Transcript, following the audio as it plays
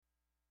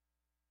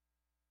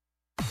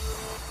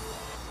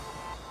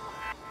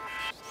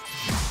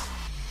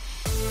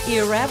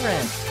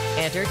Irreverent,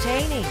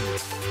 entertaining,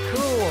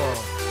 cool.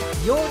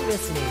 You're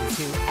listening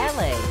to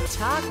LA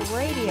Talk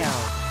Radio.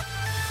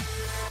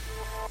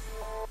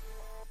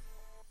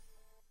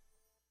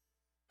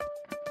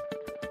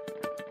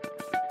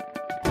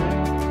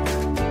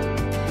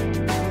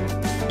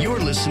 You're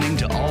listening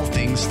to All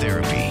Things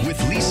Therapy with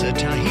Lisa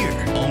Tahir,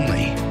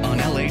 only on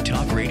LA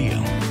Talk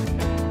Radio.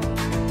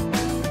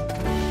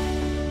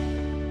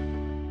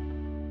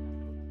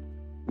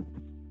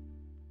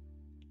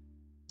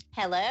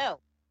 Hello,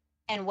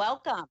 and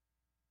welcome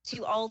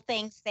to All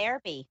Things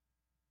Therapy.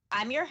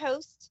 I'm your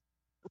host,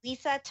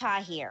 Lisa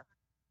Tahir.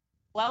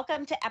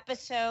 Welcome to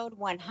episode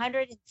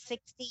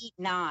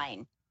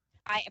 169.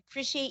 I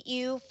appreciate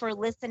you for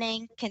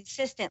listening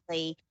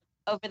consistently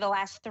over the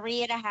last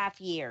 3.5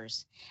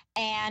 years.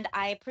 And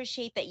I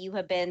appreciate that you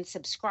have been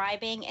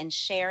subscribing and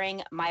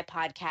sharing my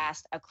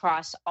podcast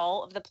across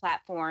all of the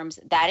platforms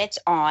that it's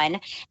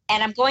on.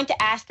 And I'm going to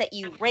ask that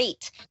you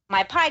rate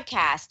my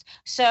podcast.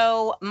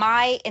 So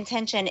my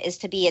intention is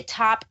to be a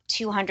top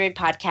 200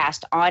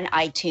 podcast on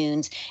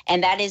iTunes,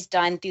 and that is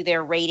done through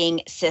their rating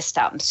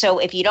system. So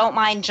if you don't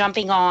mind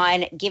jumping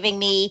on, giving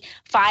me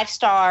 5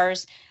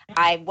 stars,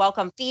 I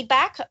welcome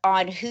feedback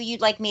on who you'd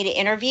like me to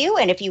interview,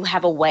 and if you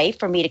have a way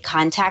for me to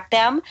contact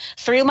them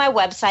through my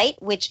website,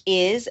 which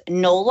is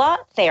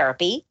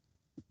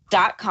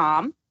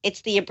nolatherapy.com.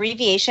 It's the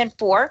abbreviation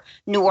for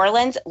New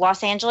Orleans,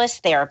 Los Angeles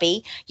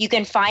Therapy. You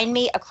can find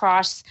me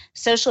across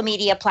social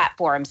media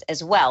platforms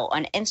as well,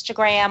 on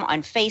Instagram,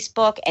 on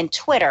Facebook, and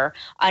Twitter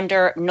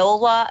under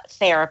NOLA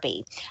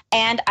Therapy.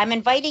 And I'm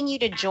inviting you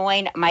to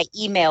join my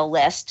email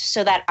list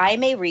so that I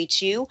may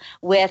reach you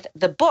with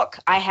the book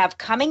I have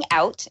coming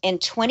out in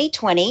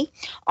 2020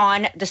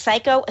 on the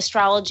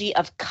psychoastrology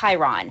of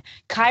Chiron.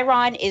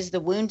 Chiron is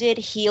the wounded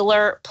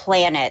healer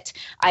planet,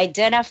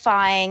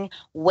 identifying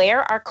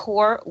where our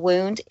core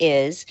wound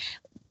is,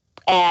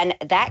 and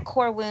that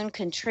core wound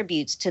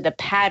contributes to the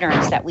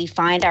patterns that we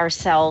find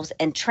ourselves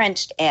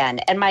entrenched in.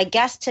 And my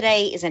guest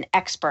today is an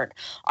expert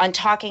on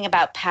talking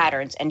about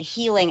patterns and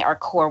healing our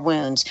core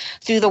wounds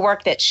through the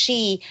work that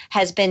she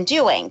has been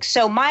doing.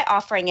 So my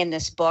offering in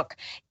this book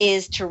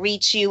is to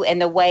reach you in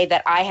the way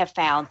that I have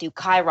found through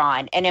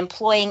Chiron, and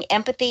employing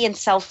empathy and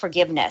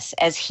self-forgiveness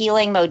as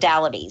healing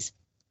modalities.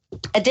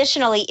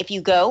 Additionally,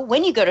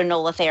 when you go to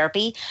NOLA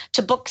Therapy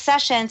to book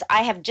sessions,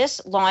 I have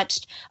just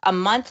launched a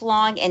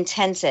month-long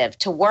intensive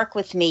to work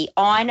with me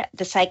on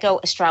the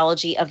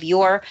psychoastrology of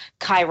your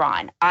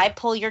Chiron. I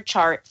pull your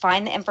chart,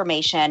 find the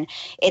information.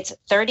 It's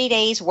 30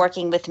 days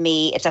working with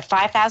me. It's a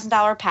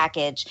 $5,000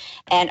 package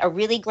and a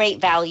really great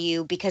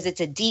value because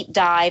it's a deep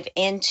dive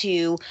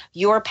into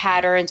your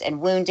patterns and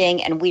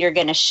wounding, and we are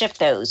going to shift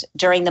those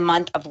during the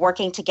month of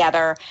working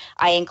together.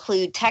 I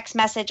include text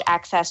message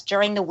access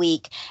during the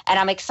week, and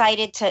I'm excited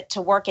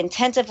to work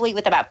intensively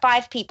with about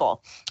 5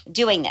 people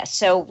doing this.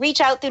 So reach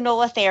out through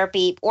NOLA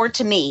Therapy or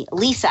to me,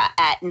 Lisa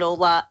at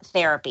NOLA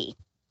Therapy.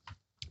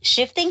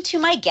 Shifting to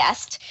my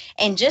guest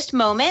in just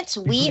moments,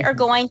 we are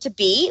going to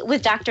be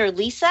with Dr.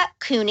 Lisa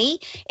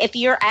Cooney. If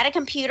you're at a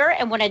computer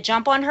and want to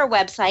jump on her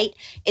website,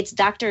 it's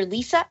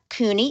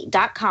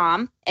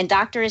drlisacooney.com, and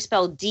doctor is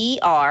spelled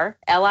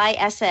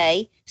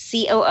DRLISACOONEY.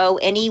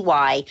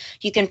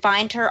 You can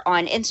find her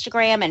on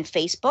Instagram and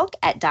Facebook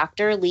at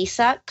Dr.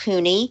 Lisa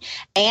Cooney,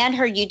 and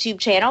her YouTube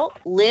channel,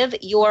 Live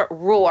Your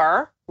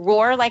Roar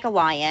like a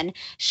lion.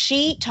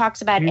 She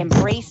talks about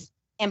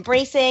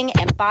embracing,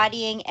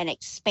 embodying, and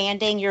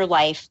expanding your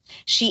life.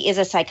 She is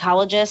a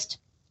psychologist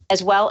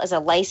as well as a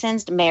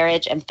licensed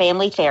marriage and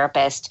family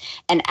therapist,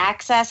 an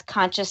access,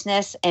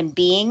 consciousness, and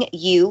being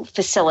you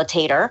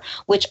facilitator,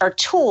 which are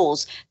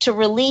tools to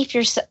release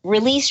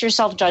your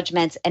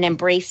self-judgments and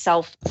embrace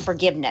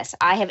self-forgiveness.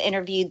 I have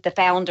interviewed the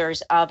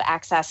founders of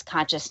Access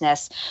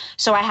Consciousness,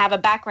 so I have a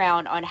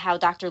background on how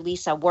Dr.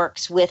 Lisa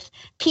works with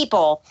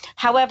people.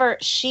 However,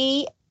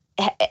 she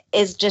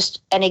is just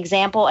an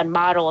example and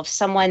model of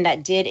someone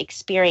that did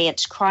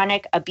experience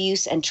chronic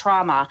abuse and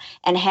trauma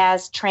and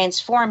has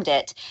transformed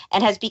it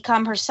and has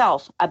become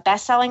herself a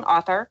best-selling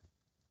author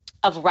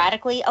of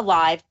Radically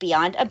Alive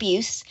Beyond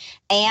Abuse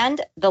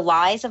and The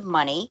Lies of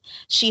Money.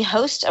 She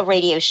hosts a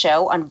radio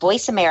show on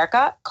Voice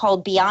America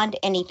called Beyond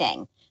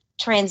Anything,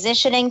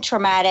 Transitioning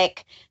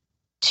Traumatic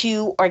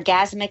to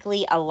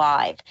Orgasmically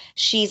Alive.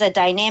 She's a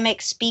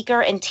dynamic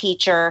speaker and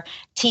teacher,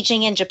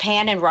 teaching in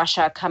Japan and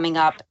Russia coming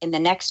up in the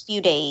next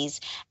few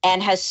days,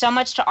 and has so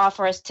much to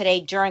offer us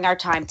today during our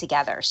time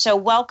together. So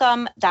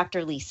welcome,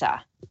 Dr.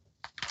 Lisa.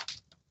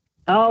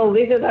 Oh,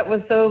 Lisa, that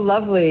was so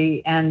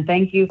lovely. And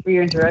thank you for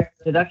your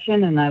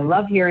introduction. And I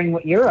love hearing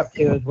what you're up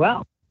to as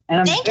well. And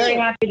I'm very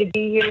happy to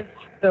be here.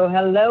 So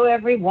hello,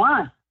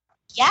 everyone.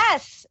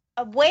 Yes.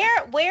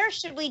 Where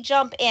should we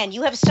jump in?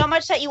 You have so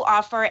much that you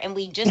offer, and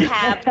we just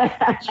have,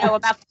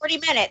 about 40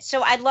 minutes.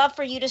 So I'd love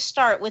for you to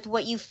start with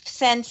what you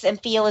sense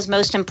and feel is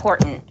most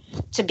important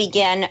to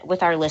begin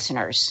with our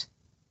listeners.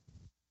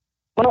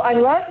 Well, I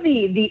love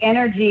the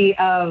energy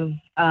of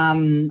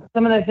some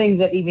of the things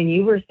that even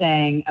you were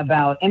saying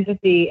about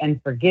empathy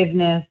and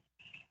forgiveness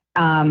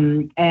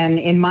And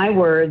in my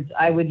words,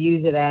 I would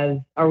use it as,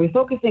 are we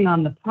focusing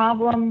on the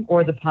problem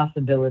or the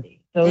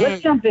possibility? So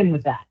let's jump in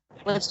with that.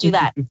 Let's do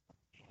that.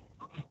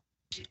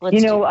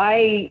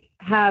 I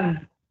have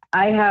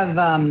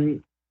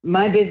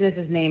my business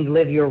is named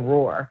Live Your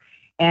Roar.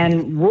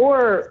 And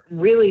ROAR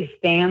really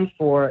stands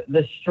for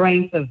the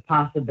strength of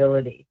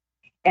possibility.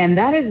 And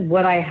that is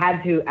what I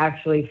had to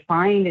actually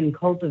find and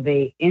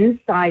cultivate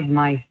inside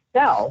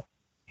myself,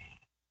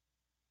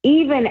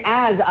 even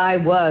as I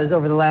was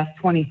over the last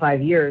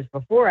 25 years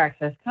before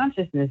Access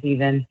Consciousness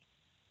even,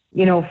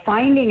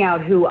 finding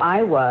out who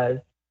I was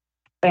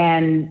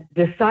and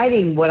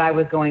deciding what I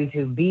was going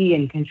to be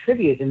and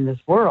contribute in this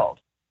world.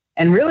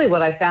 And really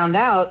what I found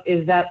out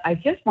is that I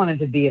just wanted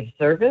to be of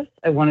service.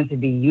 I wanted to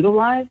be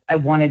utilized. I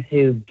wanted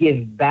to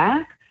give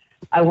back.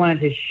 I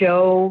wanted to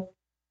show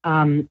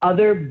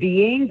other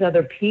beings,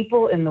 other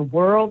people in the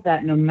world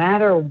that no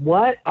matter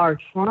what our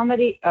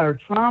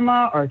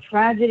trauma or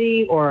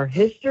tragedy or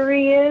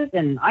history is,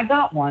 and I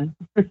got one,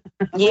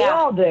 we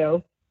all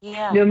do,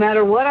 no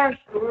matter what our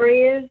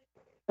story is,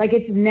 like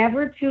it's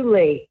never too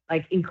late,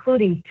 like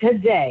including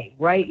today,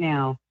 right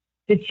now,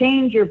 to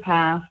change your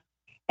path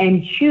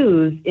and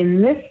choose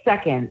in this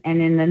second and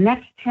in the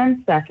next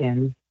 10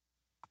 seconds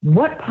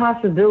what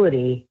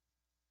possibility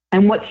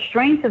and what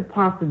strength of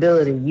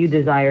possibility you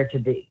desire to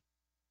be.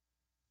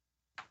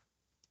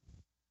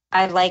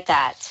 I like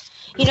that.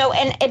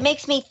 And it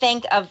makes me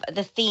think of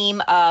the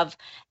theme of,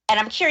 and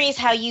I'm curious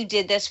how you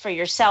did this for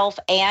yourself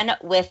and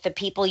with the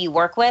people you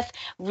work with,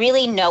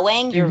 really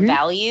knowing your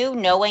value,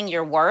 knowing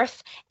your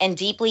worth, and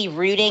deeply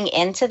rooting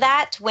into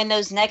that when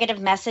those negative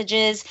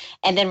messages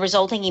and then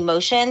resulting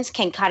emotions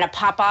can kind of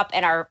pop up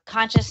in our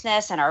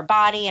consciousness and our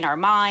body and our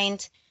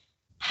mind.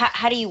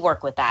 How do you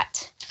work with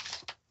that?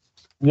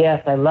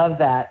 Yes, I love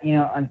that.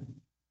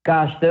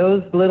 Gosh,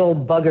 those little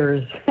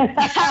buggers,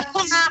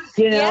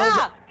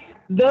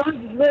 those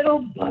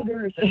little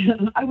buggers.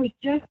 I was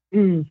just,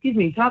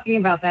 talking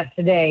about that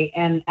today.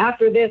 And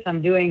after this,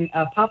 I'm doing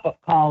a pop-up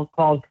call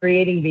called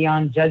Creating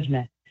Beyond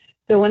Judgment.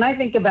 So when I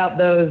think about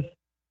those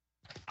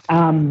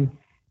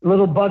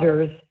little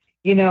buggers,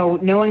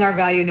 knowing our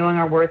value, knowing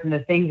our worth, and the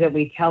things that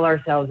we tell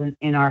ourselves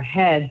in our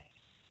head,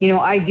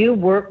 I do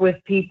work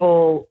with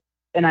people,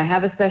 and I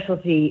have a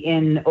specialty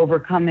in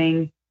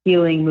overcoming,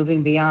 healing,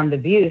 moving beyond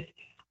abuse.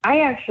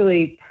 I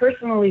actually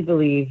personally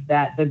believe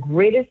that the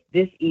greatest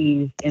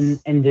dis-ease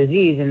and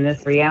disease in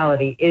this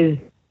reality is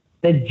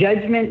the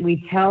judgment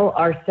we tell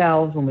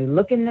ourselves when we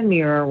look in the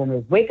mirror, when we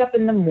wake up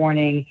in the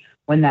morning,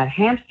 when that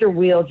hamster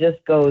wheel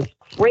just goes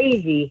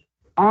crazy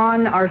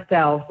on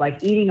ourselves,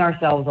 like eating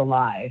ourselves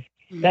alive.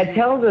 That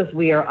tells us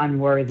we are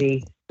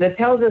unworthy, that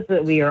tells us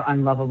that we are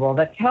unlovable,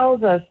 that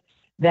tells us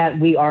that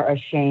we are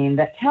ashamed,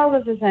 that tells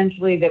us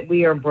essentially that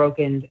we are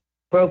broken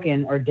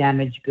or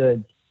damaged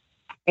goods.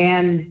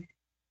 And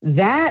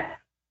that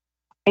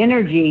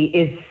energy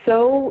is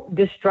so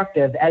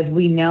destructive, as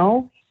we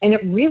know, and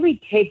it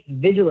really takes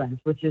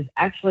vigilance, which is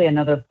actually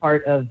another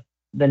part of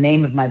the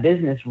name of my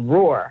business,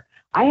 Roar.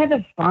 I had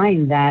to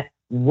find that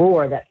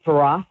roar, that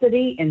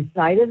ferocity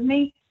inside of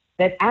me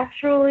that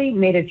actually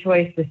made a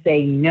choice to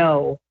say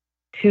no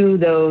to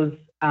those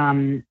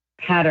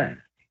patterns.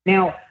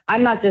 Now,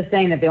 I'm not just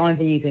saying that the only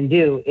thing you can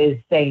do is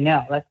say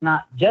no. That's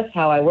not just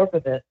how I work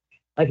with it.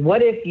 Like,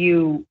 what if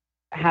you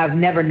have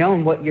never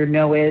known what your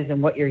no is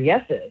and what your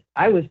yes is?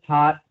 I was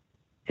taught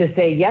to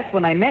say yes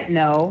when I meant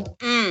no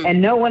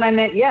and no when I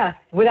meant yes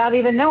without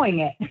even knowing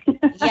it.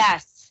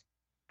 Yes.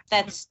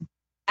 I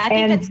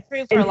think that's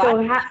true for a lot of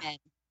women.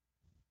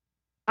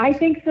 I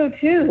think so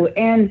too.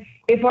 And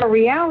if our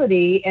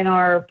reality and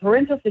our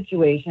parental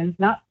situations,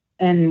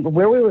 and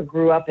where we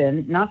grew up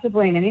in, not to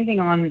blame anything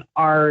on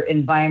our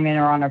environment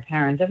or on our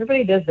parents,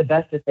 everybody does the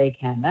best that they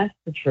can. That's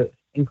the truth,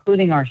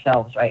 including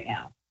ourselves right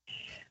now.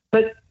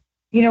 But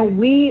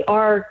we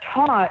are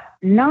taught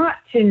not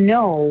to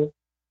know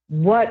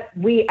what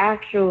we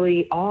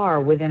actually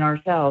are within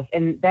ourselves,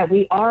 and that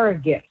we are a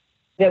gift,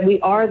 that we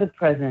are the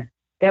present,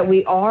 that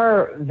we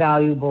are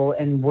valuable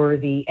and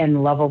worthy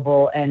and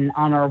lovable and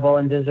honorable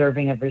and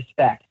deserving of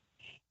respect.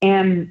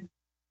 And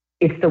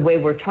it's the way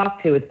we're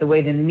talked to. It's the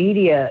way the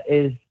media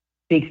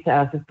speaks to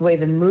us. It's the way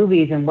the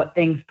movies and what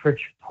things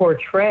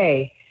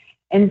portray.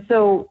 And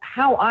so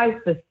how I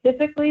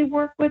specifically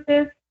work with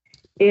this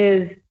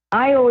is,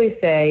 I always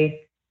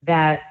say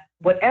that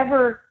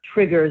whatever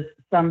triggers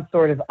some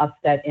sort of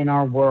upset in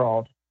our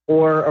world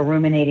or a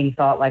ruminating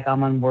thought like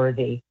I'm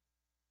unworthy,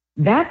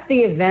 that's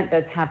the event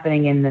that's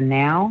happening in the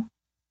now.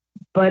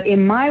 But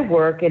in my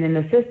work and in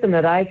the system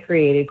that I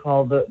created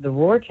called the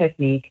Roar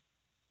Technique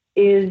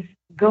is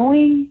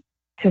going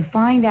to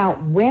find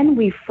out when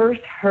we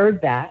first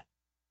heard that,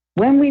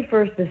 when we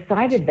first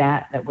decided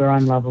that we're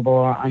unlovable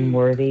or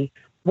unworthy,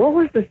 what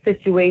was the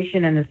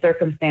situation and the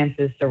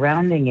circumstances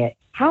surrounding it?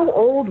 How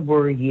old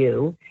were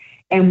you?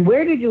 And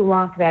where did you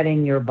lock that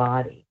in your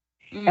body?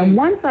 And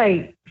once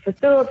I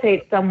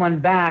facilitate someone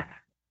back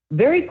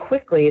very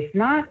quickly, it's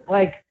not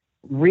like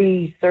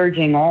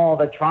resurging all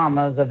the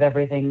traumas of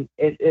everything.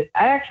 I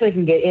actually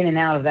can get in and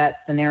out of that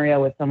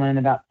scenario with someone in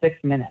about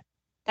 6 minutes.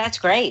 That's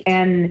great.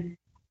 And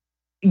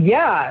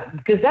yeah,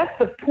 because that's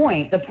the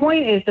point. The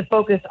point is to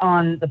focus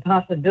on the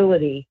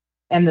possibility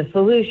and the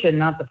solution,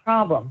 not the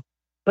problem.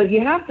 But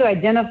you have to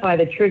identify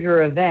the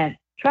trigger event,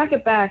 track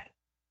it back,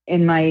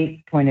 in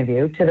my point of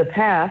view, to the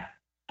past,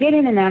 get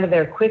in and out of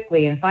there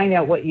quickly and find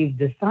out what you've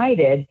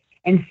decided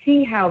and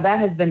see how that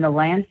has been the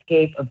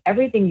landscape of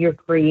everything you're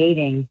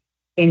creating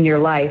in your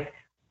life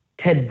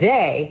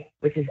today,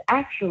 which is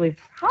actually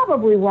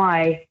probably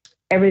why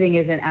everything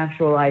isn't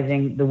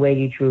actualizing the way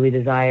you truly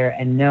desire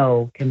and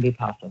know can be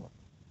possible.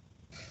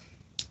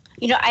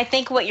 You know, I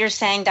think what you're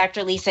saying,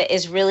 Dr. Lisa,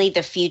 is really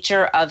the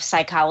future of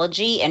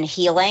psychology and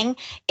healing.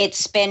 It's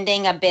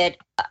spending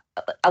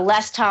a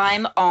less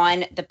time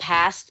on the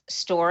past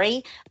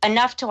story,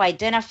 enough to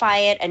identify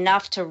it,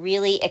 enough to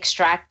really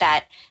extract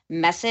that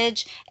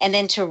message, and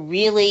then to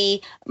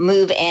really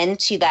move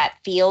into that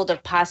field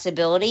of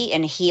possibility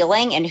and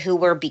healing and who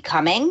we're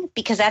becoming,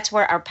 because that's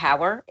where our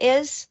power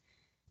is.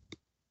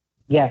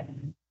 Yes.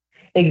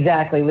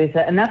 Exactly,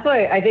 Lisa. And that's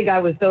why I think I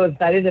was so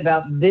excited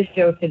about this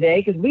show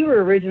today, because we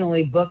were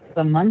originally booked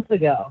some months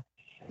ago.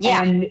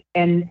 Yeah.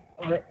 And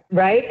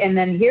right. And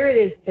then here it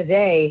is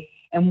today.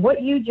 And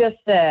what you just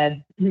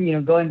said, you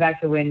know, going back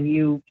to when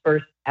you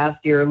first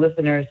asked your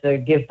listeners to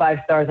give 5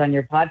 stars on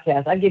your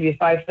podcast, I'd give you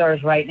 5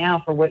 stars right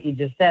now for what you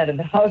just said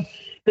about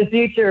the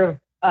future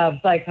of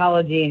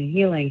psychology and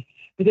healing,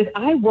 because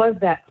I was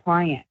that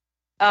client.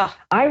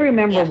 I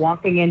remember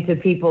walking into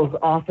people's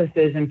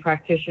offices and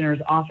practitioners'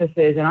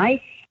 offices, and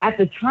I, at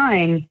the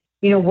time,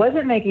 you know,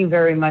 wasn't making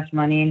very much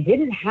money and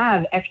didn't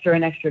have extra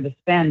to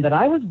spend, but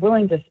I was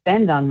willing to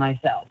spend on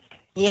myself.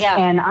 Yeah.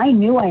 And I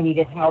knew I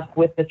needed help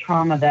with the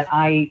trauma that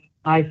I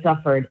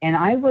suffered, and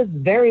I was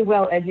very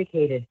well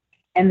educated.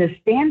 And the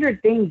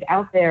standard things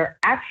out there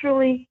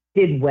actually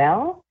did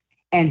well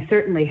and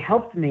certainly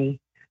helped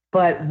me.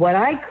 But what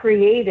I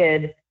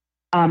created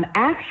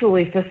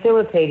actually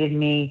facilitated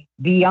me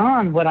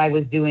beyond what I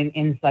was doing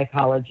in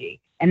psychology.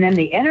 And then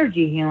the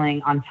energy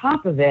healing on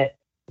top of it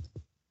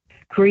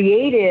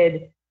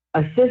created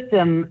a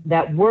system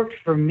that worked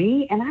for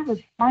me. And I was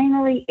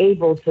finally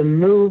able to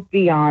move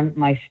beyond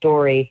my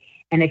story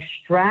and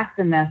extract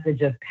the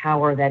message of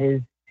power that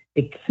is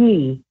the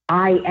key.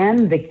 I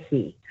am the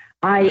key.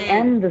 I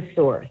am the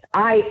source.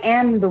 I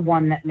am the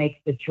one that makes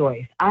the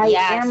choice. I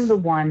am the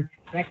one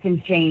that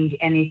can change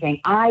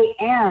anything. I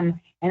am.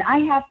 And I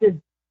have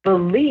to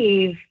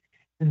believe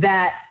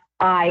that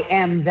I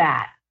am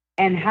that.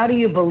 And how do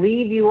you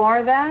believe you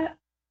are that?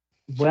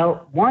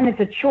 Well, one, it's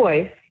a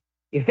choice.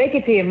 You fake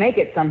it till you make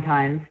it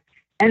sometimes.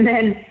 And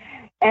then,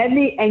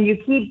 and you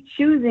keep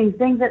choosing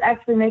things that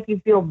actually make you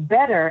feel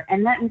better.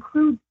 And that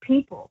includes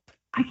people.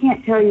 I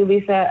can't tell you,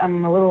 Lisa,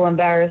 I'm a little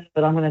embarrassed,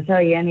 but I'm going to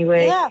tell you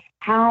anyway,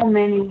 how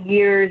many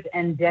years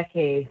and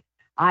decades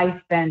I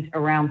spent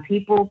around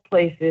people,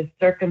 places,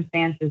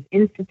 circumstances,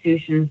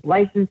 institutions,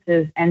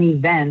 licenses, and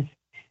events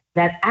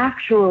that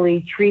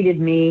actually treated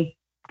me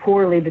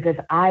poorly because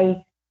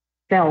I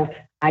felt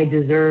I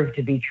deserved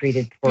to be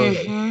treated poorly.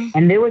 Mm-hmm.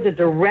 And there was a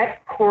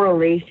direct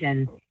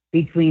correlation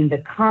between the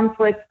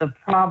conflicts, the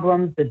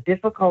problems, the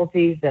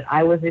difficulties that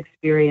I was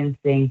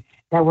experiencing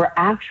that were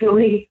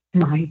actually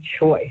my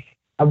choice.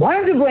 I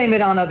wanted to blame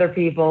it on other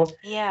people,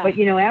 but,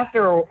 you know,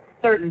 after a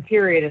certain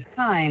period of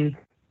time,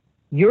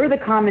 you're the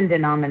common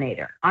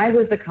denominator. I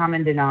was the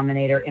common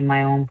denominator in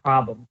my own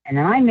problem. And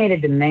then I made a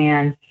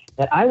demand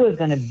that I was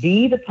going to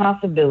be the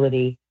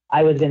possibility,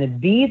 I was going to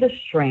be the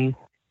strength,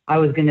 I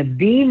was going to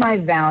be my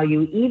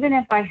value, even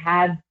if I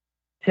had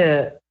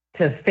to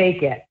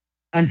fake it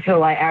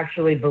until I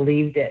actually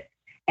believed it.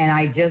 And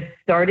I just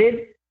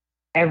started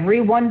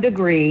every 1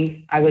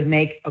 degree. I would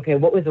make, okay,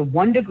 what was a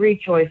 1 degree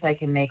choice I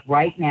can make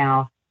right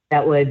now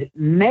that would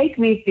make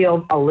me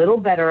feel a little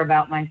better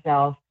about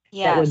myself,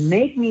 that would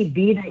make me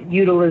be that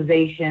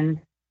utilization,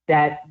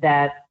 that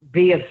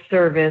be of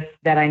service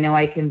that I know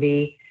I can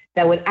be,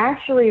 that would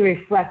actually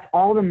reflect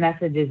all the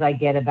messages I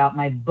get about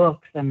my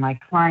books and my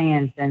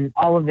clients and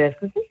all of this,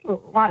 because this is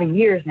a lot of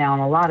years now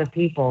and a lot of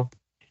people,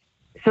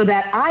 so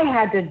that I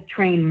had to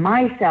train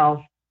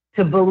myself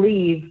to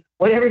believe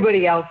what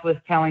everybody else was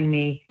telling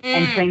me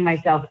and train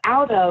myself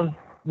out of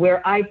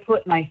where I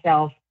put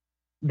myself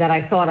that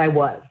I thought I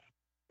was.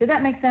 Does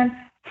that make sense?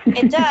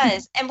 It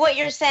does. And what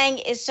you're saying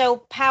is so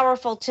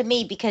powerful to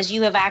me because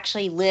you have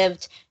actually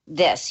lived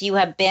this. You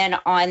have been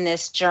on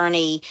this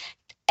journey,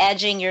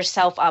 edging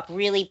yourself up,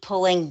 really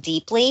pulling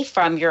deeply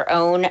from your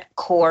own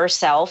core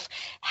self,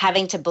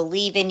 having to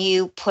believe in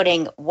you,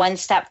 putting one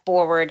step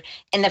forward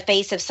in the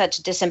face of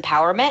such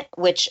disempowerment,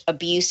 which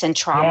abuse and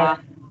trauma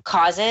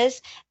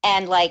causes.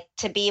 And like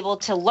to be able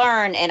to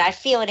learn, and I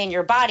feel it in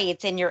your body,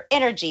 it's in your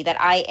energy, that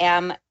I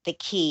am the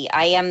key,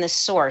 I am the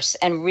source,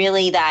 and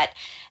really that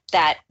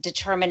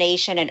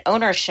determination and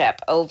ownership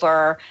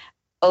over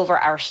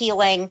our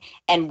healing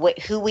and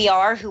who we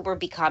are, who we're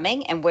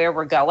becoming, and where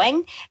we're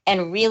going,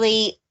 and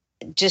really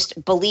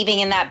just believing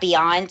in that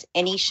beyond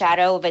any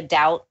shadow of a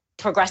doubt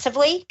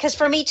progressively. Because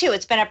for me too,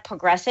 it's been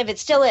it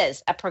still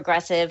is a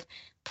progressive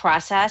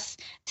process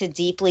to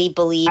deeply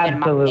believe in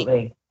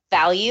Absolutely.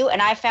 value.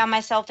 And I found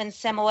myself in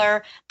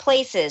similar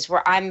places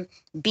where I'm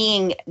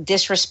being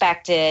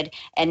disrespected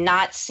and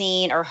not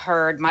seen or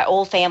heard, my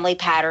old family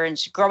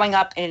patterns, growing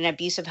up in an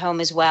abusive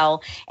home as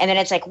well. And then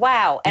it's like,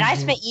 wow. And I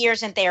spent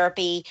years in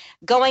therapy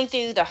going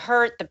through the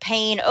hurt, the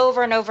pain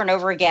over and over and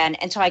over again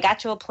until I got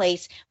to a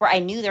place where I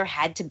knew there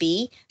had to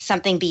be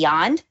something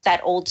beyond that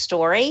old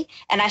story.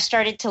 And I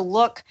started to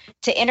look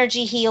to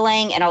energy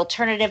healing and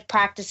alternative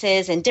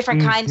practices and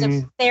different kinds of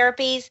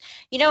therapies,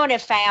 and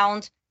have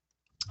found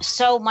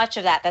so much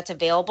of that's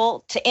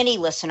available to any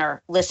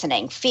listener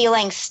listening,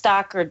 feeling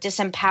stuck or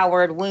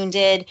disempowered,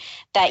 wounded,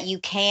 that you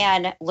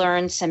can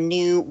learn some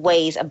new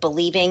ways of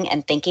believing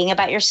and thinking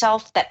about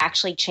yourself that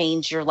actually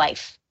change your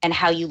life and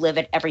how you live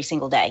it every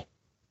single day.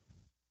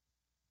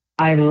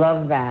 I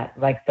love that.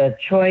 Like the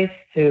choice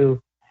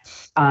to,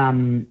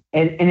 and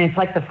it's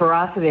like the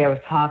ferocity I was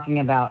talking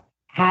about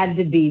had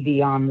to be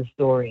beyond the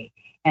story.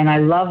 And I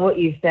love what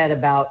you said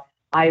about,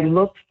 I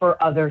looked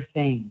for other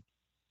things.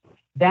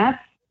 That's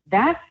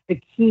the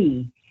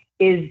key,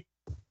 is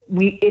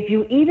if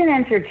you even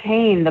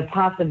entertain the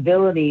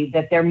possibility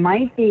that there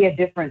might be a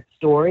different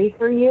story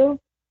for you,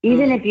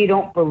 even if you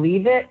don't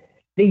believe it,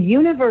 the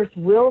universe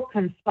will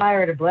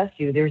conspire to bless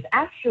you. There's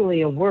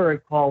actually a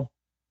word called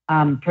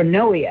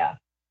pronoia.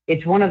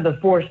 It's one of the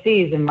 4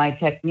 C's in my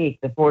technique,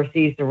 the 4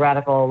 C's to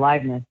radical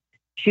aliveness: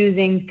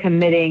 choosing,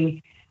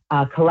 committing,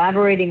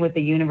 collaborating with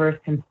the universe,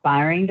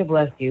 conspiring to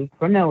bless you,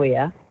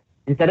 pronoia,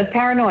 instead of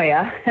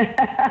paranoia.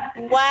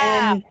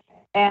 Wow.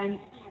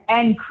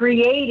 and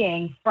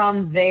creating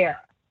from there.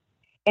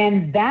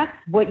 And that's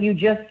what you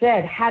just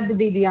said, had to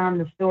be beyond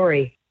the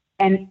story.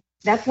 And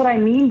that's what I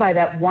mean by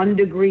that 1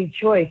 degree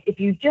choice. If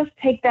you just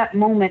take that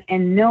moment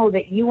and know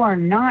that you are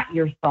not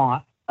your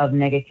thoughts of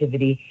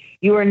negativity,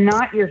 you are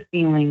not your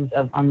feelings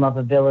of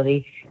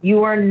unlovability,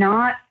 you are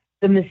not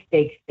the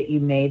mistakes that you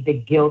made, the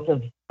guilt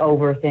of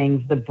over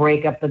things, the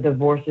breakup, the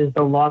divorces,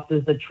 the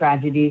losses, the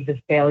tragedies, the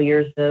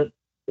failures, the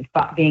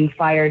being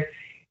fired.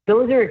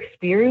 Those are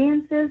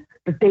experiences,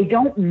 but they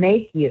don't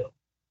make you.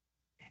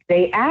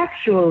 They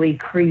actually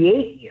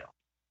create you.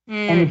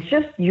 And it's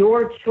just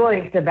your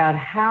choice about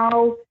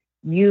how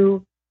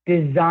you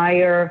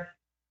desire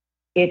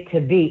it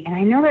to be. And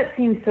I know that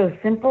seems so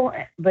simple,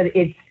 but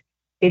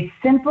it's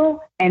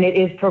simple and it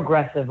is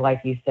progressive,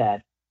 like you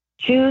said.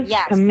 Choose,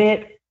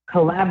 commit,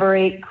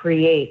 collaborate,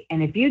 create.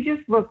 And if you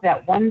just look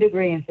that 1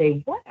 degree and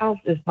say, what else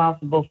is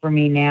possible for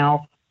me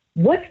now?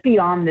 What's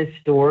beyond this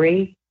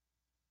story?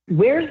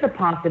 Where's the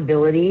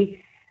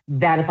possibility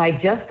that if I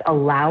just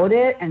allowed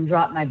it and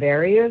dropped my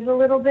barriers a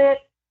little bit,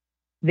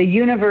 the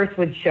universe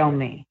would show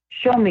me,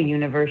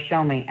 universe,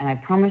 show me. And I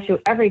promise you,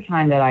 every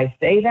time that I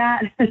say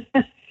that,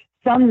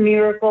 some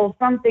miracle,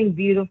 something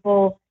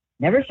beautiful,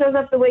 never shows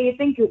up the way you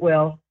think it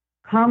will,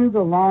 comes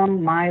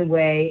along my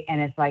way.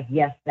 And it's like,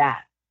 yes,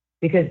 that.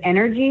 Because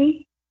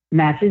energy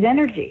matches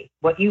energy.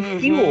 What you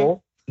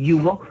fuel, you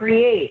will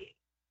create.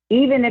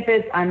 Even if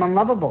it's, I'm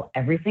unlovable,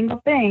 every single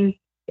thing.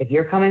 If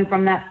you're coming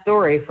from that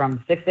story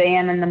from 6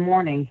 a.m. in the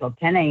morning till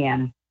 10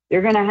 a.m.,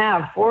 you're going to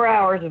have 4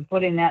 hours of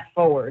putting that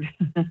forward.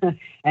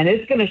 And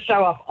it's going to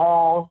show up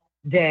all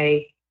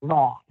day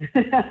long.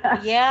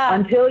 Yeah.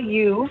 Until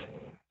you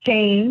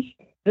change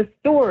the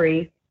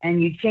story,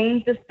 and you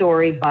change the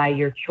story by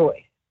your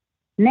choice.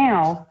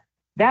 Now,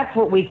 that's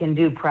what we can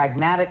do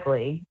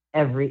pragmatically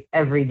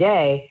every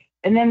day.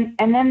 And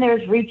then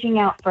there's reaching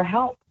out for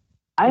help.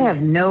 I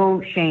have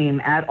no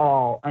shame at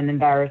all and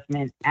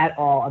embarrassment at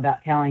all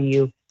about telling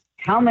you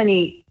how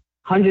many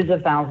hundreds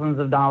of thousands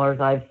of dollars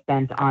I've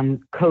spent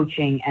on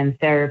coaching and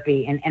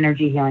therapy and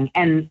energy healing.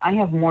 And I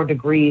have more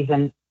degrees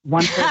than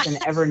one person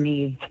ever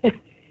needs in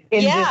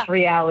this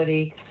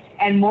reality,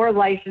 and more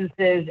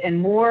licenses and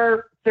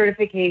more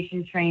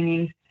certification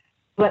trainings.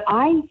 But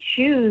I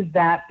choose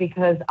that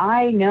because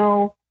I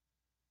know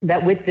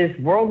that with this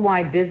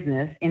worldwide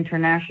business,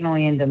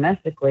 internationally and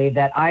domestically,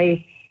 that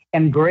I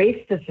am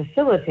graced to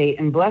facilitate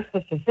and blessed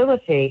to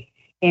facilitate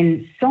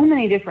in so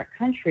many different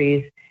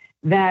countries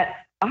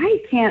that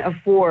I can't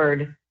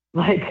afford,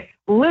 like,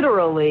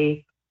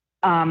 literally,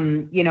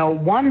 1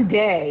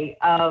 day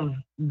of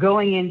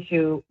going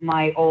into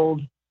my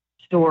old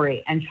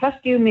story. And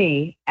trust you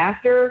me,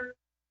 after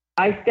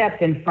I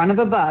stepped in front of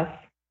a bus,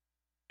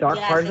 dark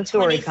part of the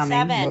story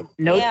coming,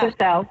 note to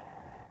self.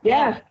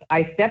 Yes,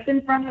 I stepped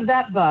in front of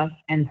that bus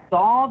and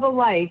saw the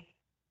lights,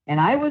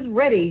 and I was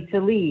ready to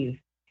leave.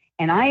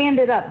 And I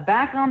ended up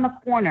back on the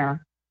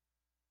corner,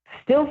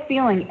 still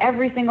feeling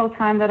every single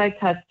time that I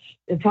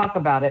talk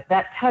about it,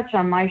 that touch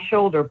on my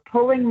shoulder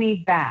pulling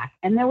me back,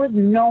 and there was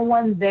no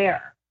one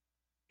there.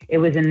 It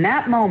was in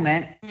that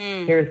moment,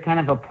 here's kind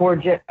of a poor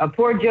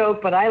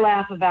joke, but I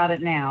laugh about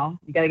it now.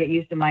 You got to get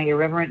used to my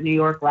irreverent New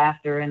York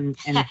laughter and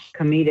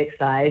comedic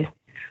side,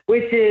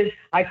 which is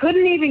I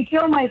couldn't even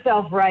kill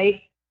myself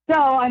right, so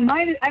I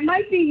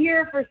might be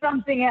here for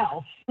something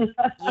else.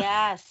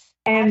 Yes,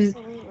 and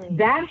absolutely.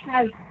 That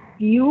has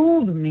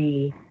fueled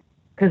me,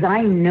 because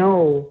I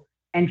know,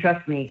 and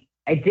trust me,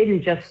 I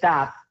didn't just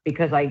stop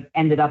because I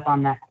ended up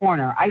on that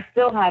corner. I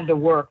still had to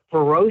work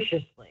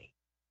ferociously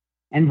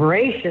and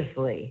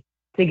voraciously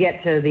to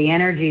get to the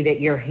energy that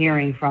you're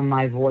hearing from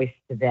my voice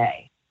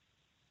today.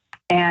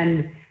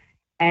 And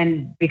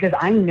because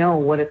I know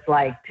what it's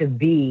like to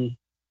be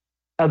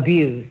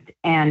abused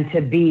and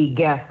to be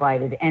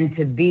gaslighted and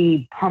to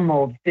be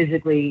pummeled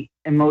physically,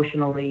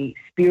 emotionally,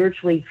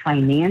 spiritually,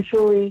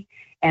 financially,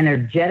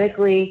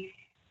 energetically,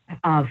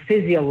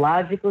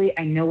 physiologically.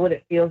 I know what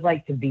it feels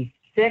like to be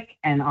sick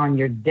and on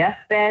your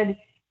deathbed,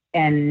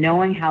 and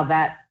knowing how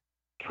that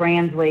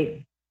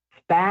translates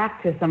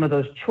back to some of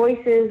those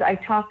choices I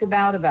talked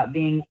about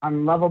being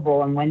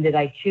unlovable and when did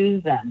I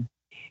choose them.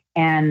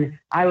 And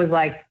I was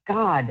like,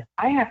 God,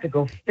 I have to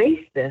go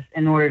face this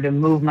in order to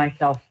move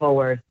myself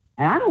forward.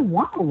 And I don't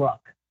want to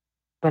look,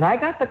 but I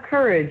got the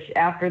courage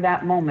after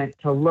that moment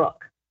to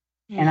look.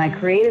 And I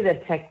created a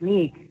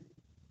technique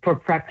for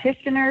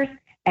practitioners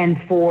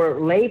and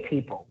for lay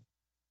people,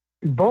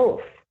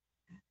 both,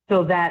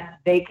 so that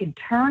they could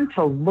turn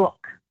to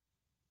look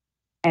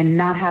and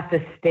not have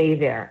to stay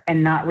there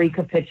and not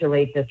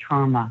recapitulate the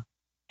trauma,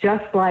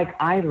 just like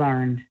I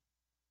learned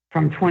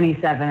from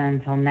 27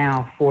 until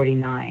now,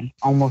 49,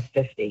 almost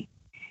 50.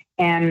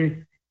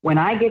 And when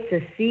I get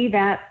to see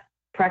that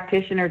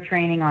practitioner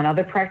training on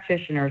other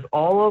practitioners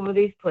all over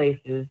these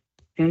places,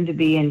 soon to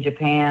be in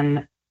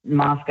Japan,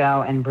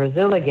 Moscow, and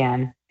Brazil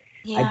again.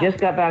 I just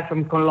got back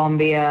from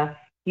Colombia,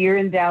 here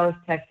in Dallas,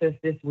 Texas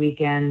this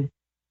weekend.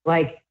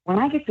 Like, when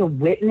I get to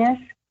witness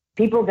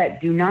people that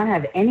do not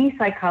have any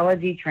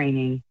psychology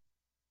training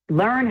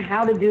learn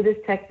how to do this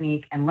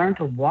technique and learn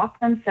to walk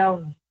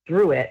themselves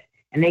through it,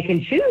 and they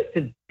can choose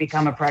to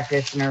become a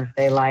practitioner if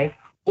they like,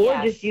 or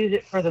just use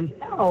it for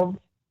themselves.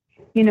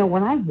 You know,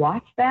 when I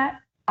watch that,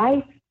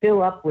 I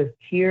fill up with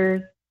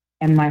tears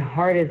and my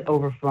heart is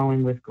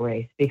overflowing with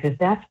grace, because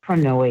that's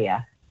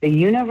pronoia. The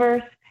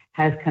universe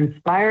has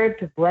conspired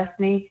to bless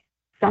me.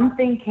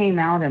 Something came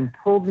out and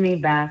pulled me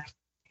back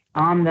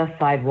on the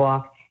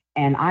sidewalk,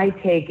 and I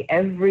take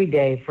every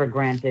day for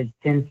granted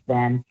since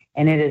then.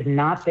 And it has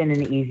not been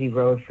an easy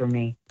road for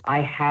me.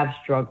 I have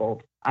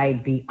struggled.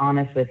 I'd be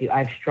honest with you.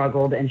 I've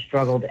struggled and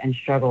struggled and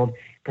struggled,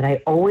 but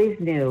I always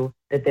knew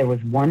that there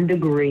was 1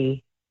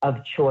 degree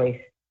of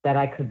choice, that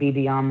I could be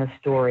beyond the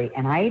story.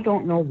 And I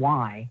don't know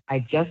why. I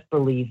just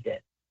believed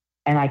it.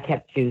 And I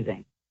kept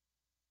choosing.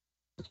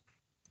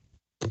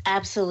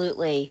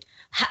 Absolutely.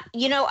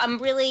 You know, I'm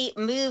really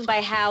moved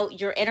by how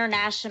your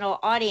international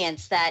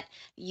audience, that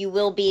you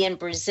will be in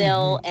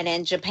Brazil and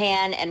in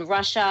Japan and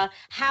Russia.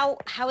 How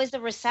is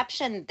the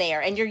reception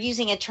there? And you're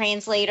using a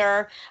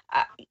translator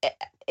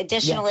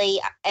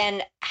additionally.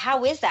 And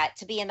how is that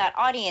to be in that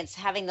audience,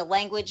 having the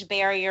language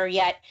barrier,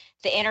 yet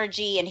the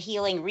energy and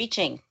healing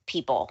reaching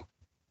people?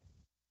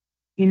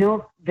 You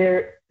know,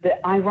 the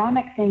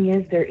ironic thing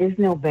is there is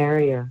no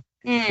barrier,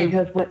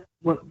 because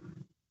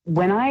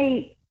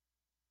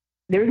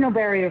there's no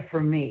barrier for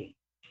me.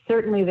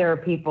 Certainly there are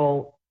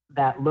people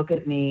that look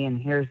at me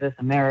and here's this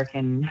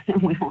American,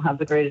 we don't have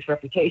the greatest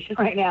reputation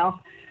right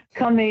now,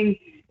 coming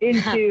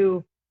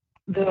into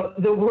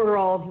the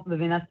world. I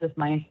mean, that's just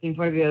my interesting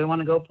point of view. I don't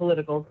want to go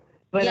political,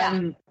 but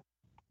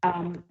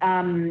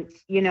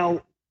you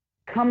know,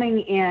 coming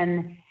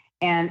in,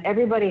 and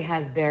everybody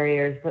has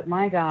barriers, but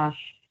my gosh,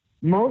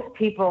 most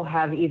people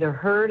have either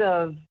heard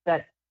of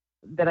that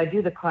I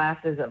do the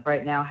classes of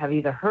right now, have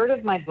either heard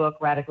of my book,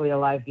 Radically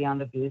Alive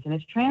Beyond Abuse, and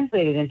it's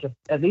translated into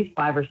at least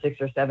 5 or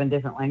 6 or 7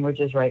 different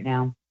languages right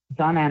now.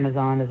 It's on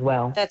Amazon as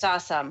well. That's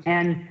awesome.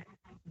 And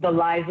the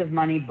Lies of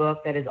Money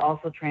book that is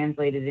also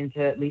translated into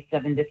at least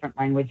 7 different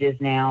languages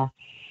now.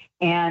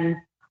 And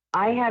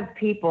I have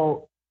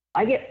people,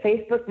 I get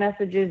Facebook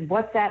messages,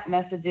 WhatsApp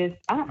messages.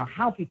 I don't know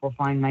how people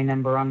find my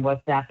number on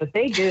WhatsApp, but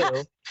they do.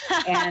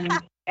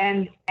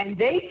 and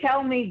they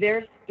tell me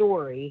their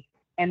story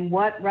and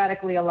what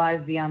Radically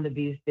Alive Beyond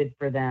Abuse did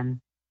for them.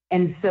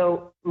 And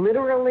so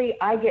literally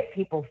I get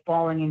people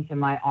falling into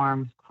my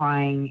arms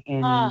crying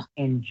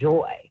in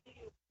joy.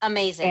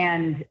 Amazing.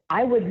 And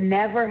I would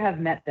never have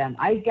met them.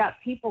 I got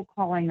people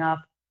calling up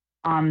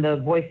on the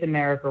Voice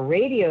America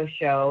radio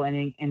show,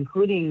 and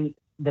including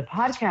the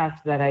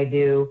podcast that I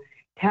do,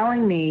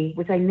 telling me,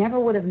 which I never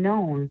would have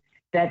known,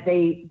 that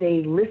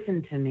they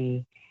listen to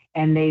me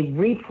and they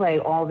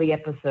replay all the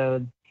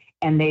episodes,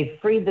 and they've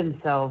freed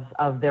themselves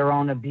of their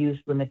own abuse,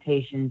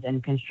 limitations,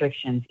 and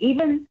constrictions,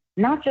 even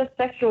not just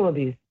sexual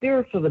abuse,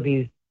 spiritual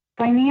abuse,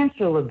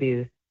 financial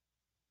abuse.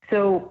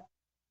 So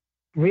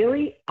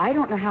really, I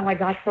don't know how I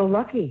got so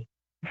lucky.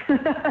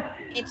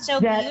 It's so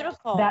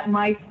beautiful. That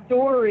my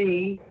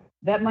story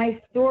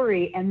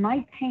and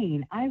my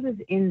pain, I was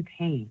in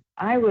pain.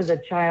 I was a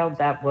child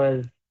that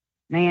was,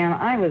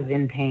 I was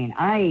in pain.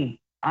 I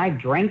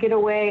drank it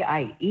away.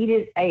 I ate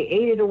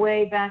it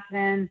away back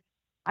then.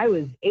 I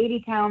was 80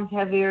 pounds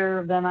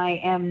heavier than I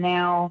am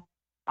now.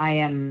 I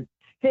am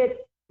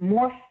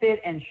more fit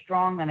and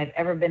strong than I've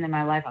ever been in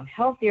my life. I'm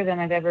healthier than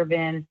I've ever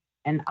been.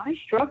 And I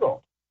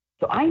struggled.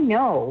 So I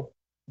know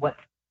what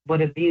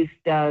abuse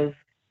does,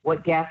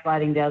 what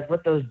gaslighting does,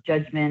 what those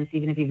judgments,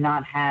 even if you've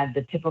not had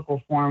the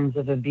typical forms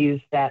of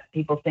abuse that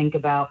people think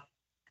about.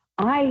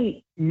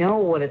 I know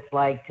what it's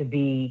like to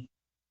be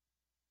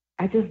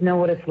I just know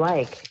what it's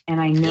like,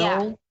 and I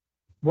know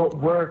what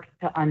works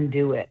to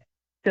undo it.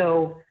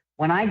 So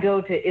when I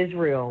go to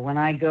Israel, when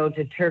I go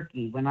to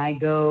Turkey, when I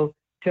go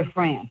to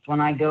France,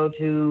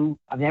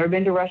 I've never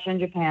been to Russia and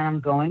Japan, I'm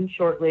going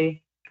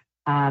shortly.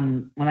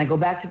 When I go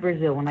back to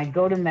Brazil, when I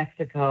go to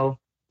Mexico,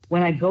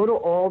 when I go to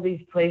all these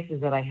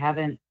places that I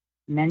haven't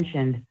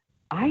mentioned,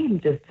 I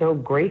am just so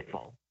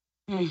grateful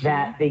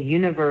that the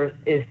universe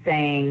is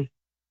saying,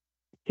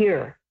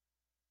 here,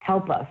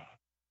 help us.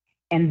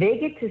 And they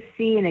get to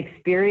see and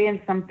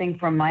experience something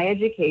from my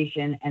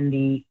education and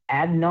the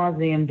ad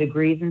nauseum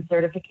degrees and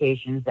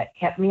certifications that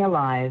kept me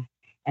alive,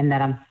 and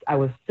that I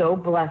was so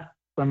blessed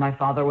when my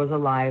father was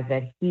alive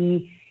that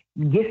he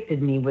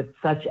gifted me with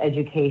such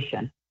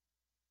education,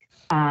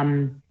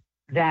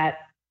 that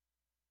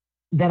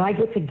I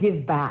get to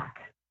give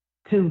back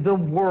to the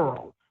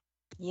world.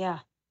 Yeah.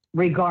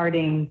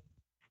 Regarding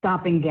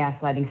stopping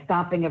gaslighting,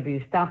 stopping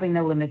abuse, stopping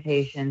the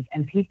limitations,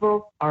 and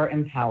people are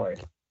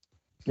empowered.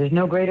 There's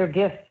no greater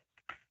gift.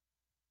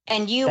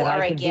 And you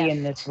are a gift. Be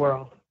in this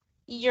world.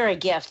 You're a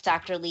gift,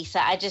 Dr.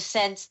 Lisa. I just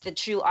sense the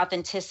true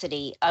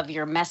authenticity of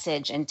your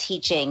message and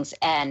teachings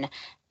and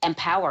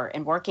empower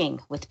and working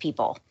with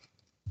people.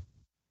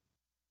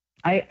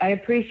 I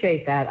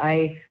appreciate that.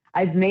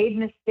 I've made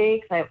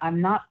mistakes. I'm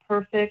not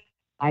perfect.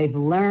 I've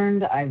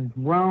learned. I've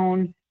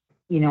grown.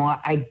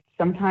 I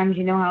sometimes,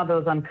 how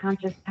those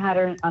unconscious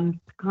patterns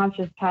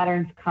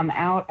come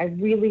out. I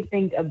really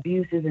think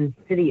abuse is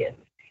insidious.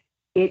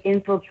 It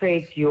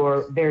infiltrates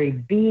your very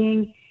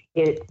being.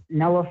 It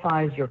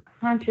nullifies your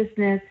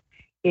consciousness.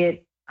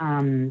 It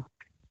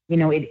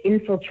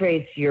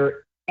infiltrates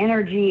your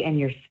energy and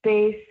your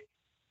space.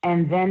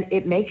 And then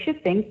it makes you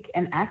think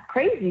and act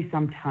crazy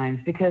sometimes,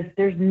 because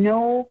there's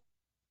no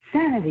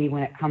sanity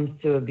when it comes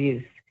to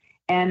abuse.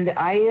 And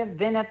I have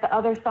been at the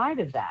other side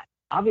of that,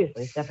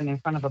 obviously stepping in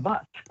front of a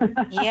bus.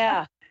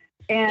 Yeah.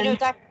 And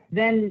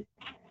then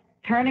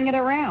turning it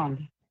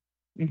around.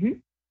 Mm-hmm.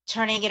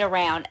 Turning it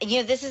around.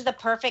 This is the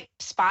perfect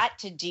spot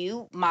to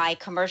do my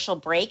commercial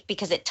break,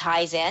 because it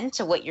ties in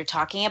to what you're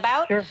talking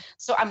about. Sure.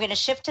 So I'm going to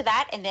shift to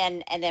that and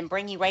then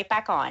bring you right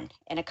back on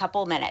in a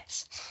couple of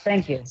minutes.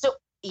 Thank you. So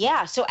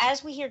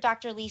as we hear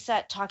Dr.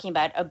 Lisa talking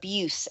about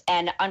abuse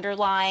and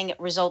underlying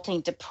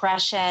resulting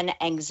depression,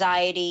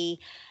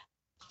 anxiety,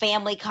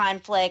 family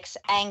conflicts,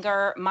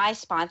 anger, my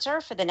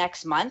sponsor for the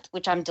next month,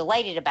 which I'm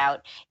delighted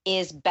about,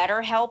 is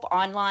BetterHelp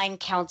Online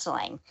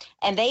Counseling.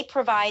 And they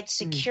provide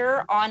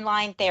secure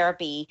online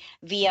therapy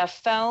via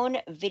phone,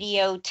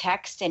 video,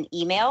 text, and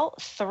email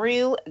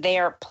through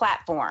their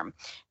platform.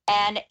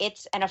 And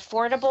it's an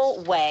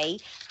affordable way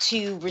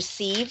to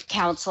receive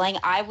counseling.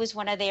 I was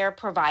one of their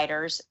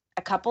providers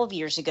a couple of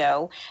years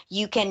ago.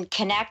 You can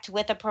connect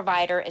with a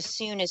provider as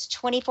soon as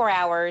 24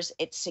 hours.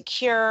 It's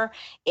secure,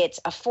 it's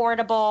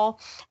affordable.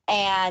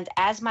 And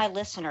as my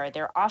listener,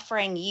 they're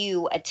offering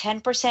you a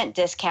 10%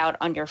 discount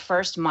on your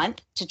first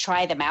month to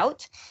try them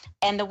out.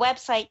 And the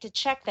website to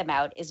check them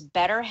out is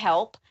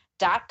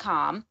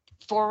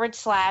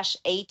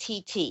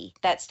betterhelp.com/ATT.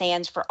 That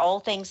stands for All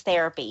Things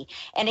Therapy.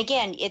 And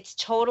again, it's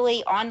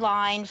totally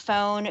online,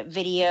 phone,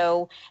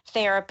 video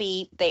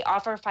therapy. They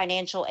offer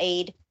financial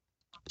aid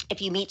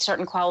if you meet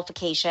certain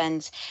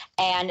qualifications,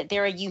 and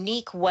they're a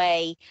unique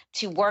way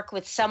to work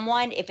with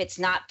someone if it's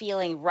not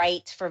feeling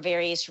right for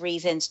various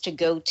reasons to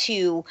go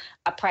to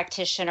a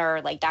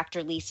practitioner like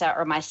Dr. Lisa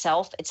or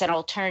myself. It's an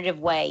alternative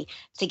way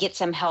to get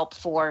some help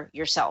for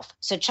yourself.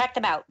 So check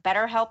them out,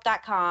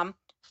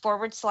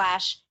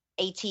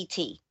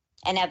 betterhelp.com/ATT.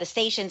 And now the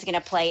station's going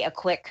to play a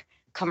quick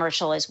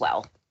commercial as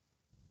well.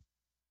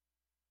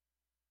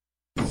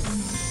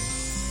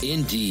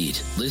 Indeed,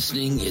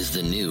 listening is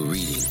the new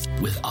reading.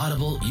 With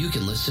Audible, you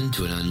can listen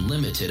to an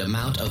unlimited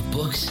amount of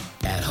books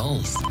at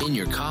home, in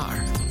your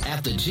car,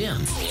 at the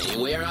gym,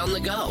 anywhere on the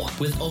go.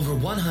 With over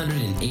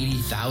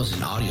 180,000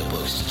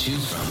 audiobooks to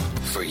choose from.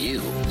 For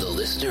you, the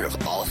listener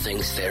of All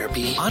Things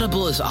Therapy,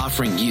 Audible is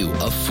offering you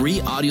a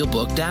free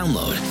audiobook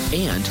download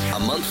and a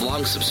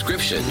month-long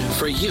subscription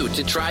for you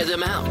to try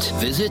them out.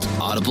 Visit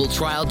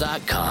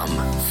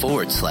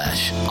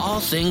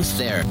audibletrial.com/All Things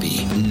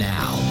Therapy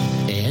now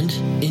and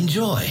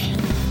enjoy.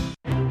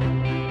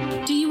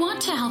 Do you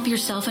want to help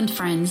yourself and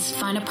friends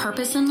find a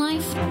purpose in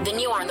life? Then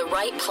you are in the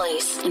right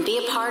place and be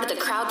a part of the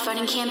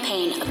crowdfunding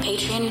campaign of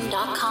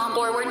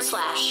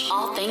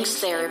patreon.com/All Things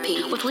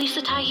Therapy with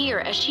Lisa Tahir,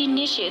 as she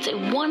initiates a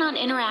one-on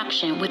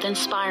interaction with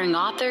inspiring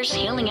authors,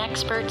 healing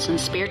experts, and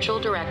spiritual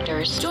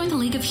directors. Join the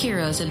League of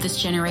Heroes of this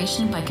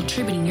generation by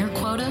contributing your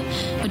quota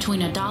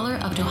between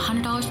 $1 up to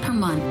 $100 per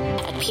month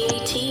at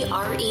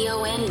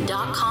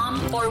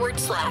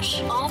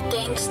patreon.com/All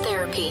Things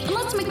Therapy. And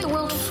let's make the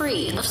world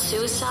free of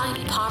suicide,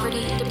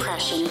 poverty,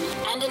 depression,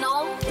 and in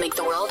all, make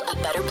the world a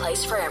better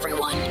place for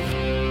everyone.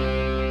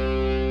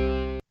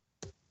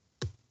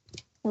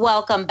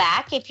 Welcome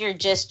back. If you're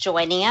just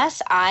joining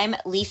us, I'm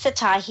Lisa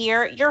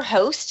Tahir, your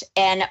host,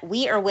 and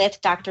we are with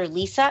Dr.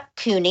 Lisa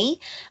Cooney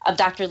of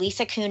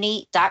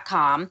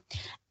drlisacooney.com.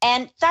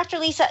 And Dr.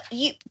 Lisa,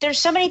 there's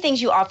so many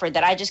things you offered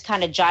that I just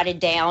kind of jotted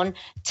down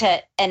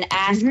and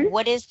ask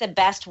what is the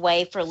best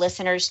way for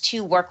listeners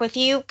to work with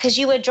you? Because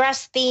you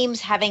address themes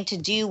having to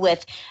do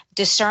with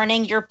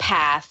discerning your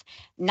path,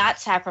 not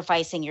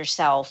sacrificing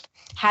yourself,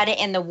 how to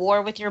end the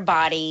war with your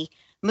body,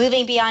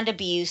 moving beyond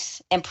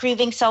abuse,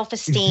 improving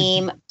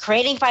self-esteem,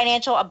 creating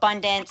financial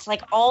abundance,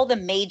 like all the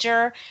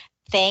major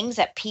things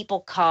that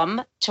people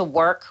come to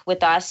work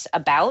with us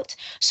about.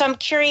 So I'm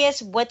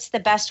curious, what's the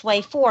best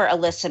way for a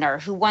listener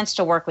who wants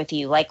to work with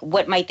you? Like,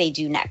 what might they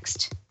do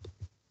next?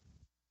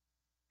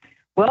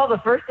 Well, the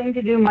first thing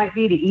to do might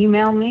be to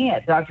email me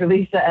at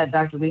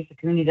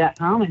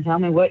drlisa@drlisacooney.com and tell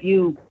me what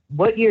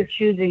you're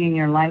choosing in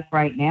your life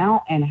right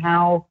now and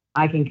how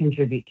I can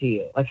contribute to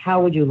you. Like,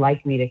 how would you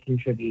like me to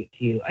contribute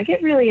to you? I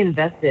get really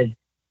invested,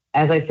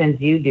 as I sense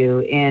you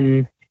do,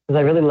 because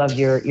I really loved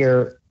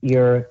your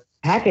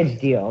package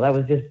deal. That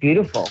was just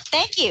beautiful.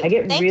 Thank you. I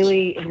get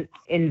really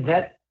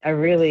invest. I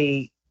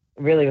really,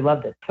 really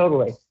loved it.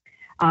 Totally.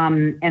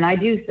 And I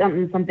do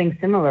something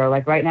similar.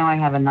 Like right now I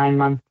have a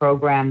 9-month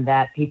program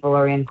that people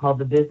are in called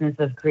The Business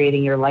of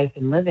Creating Your Life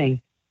and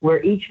Living,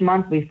 where each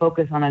month we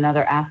focus on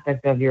another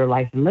aspect of your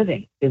life and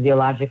living,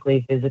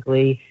 physiologically,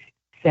 physically,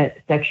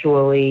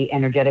 sexually,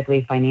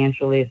 energetically,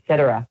 financially,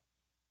 etc.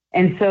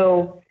 And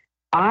so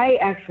I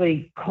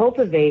actually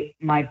cultivate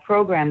my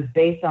programs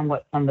based on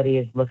what somebody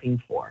is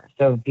looking for.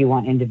 So if you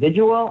want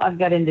individual, I've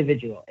got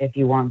individual. If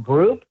you want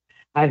group,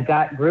 I've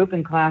got group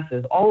and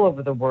classes all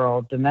over the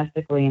world,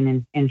 domestically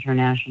and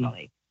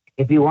internationally.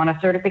 If you want a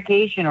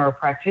certification or a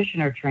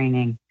practitioner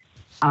training,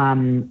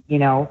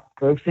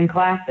 groups and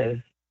classes,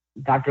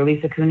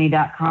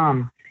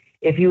 drlisacooney.com.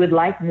 If you would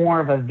like more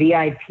of a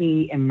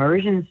VIP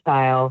immersion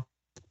style,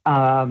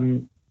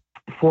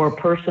 for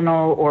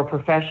personal or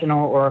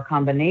professional or a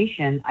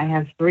combination, I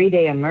have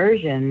 3-day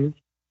immersions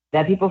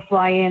that people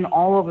fly in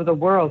all over the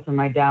world to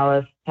my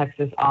Dallas,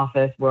 Texas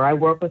office, where I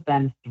work with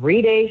them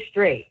 3 days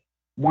straight,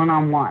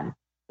 one-on-one.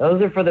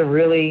 Those are for the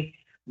really,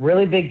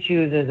 really big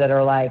choosers that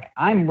are like,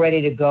 I'm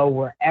ready to go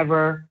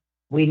wherever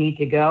we need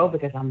to go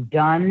because I'm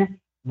done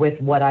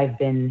with what I've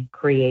been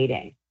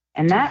creating.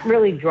 And that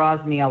really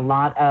draws me a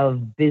lot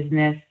of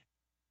business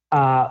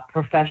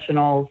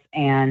professionals,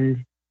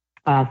 and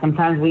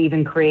sometimes we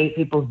even create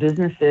people's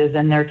businesses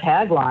and their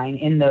tagline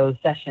in those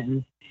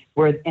sessions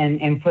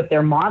and put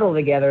their model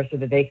together so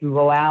that they can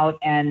go out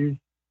and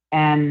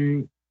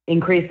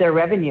increase their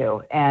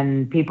revenue.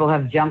 And people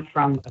have jumped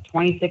from a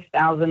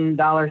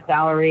 $26,000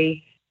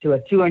 salary to a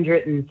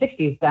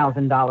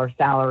 $260,000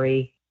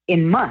 salary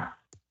in months.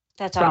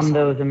 That's from awesome.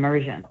 Those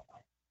immersions.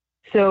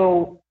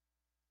 So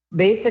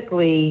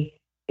basically,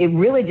 it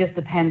really just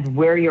depends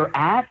where you're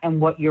at and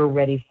what you're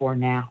ready for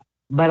now.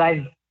 But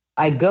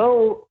I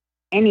go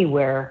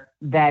anywhere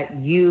that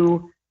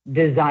you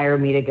desire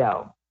me to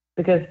go.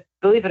 Because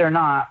believe it or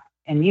not,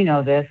 and you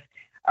know this,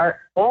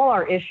 all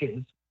our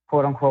issues,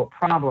 quote unquote,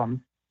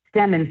 problems,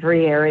 stem in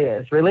 3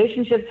 areas: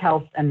 relationships,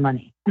 health, and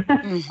money.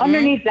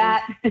 Underneath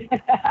that,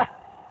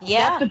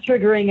 that's the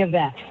triggering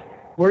event.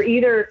 We're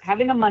either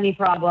having a money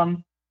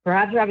problem,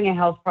 perhaps we're having a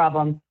health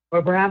problem,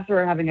 or perhaps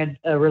we're having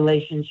a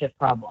relationship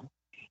problem.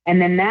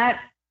 And then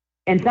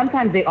and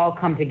sometimes they all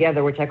come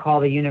together, which I call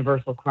the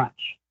universal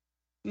crunch.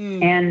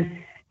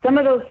 And some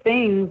of those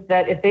things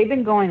that if they've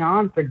been going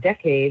on for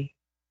decades,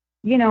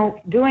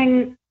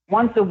 doing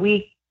once a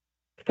week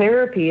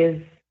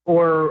therapy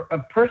or a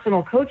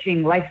personal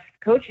coaching, life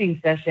coaching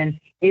session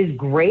is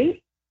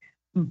great.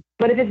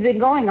 But if it's been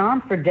going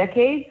on for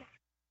decades,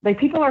 like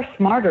people are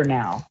smarter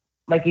now.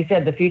 Like you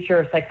said, the future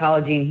of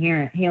psychology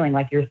and healing,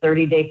 like your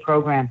 30-day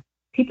program.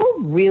 People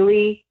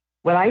really,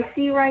 what I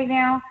see right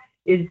now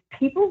is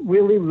people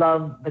really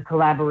love the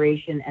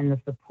collaboration and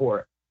the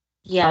support.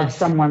 Of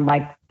someone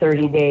like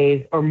 30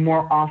 days or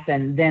more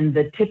often than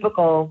the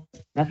typical,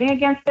 nothing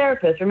against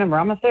therapists. Remember,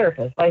 I'm a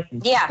therapist,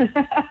 licensed.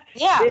 I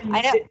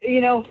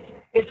know.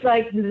 It's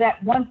like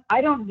that once,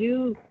 I don't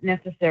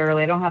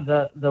have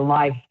the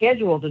live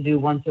schedule to do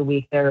once a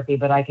week therapy,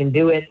 but I can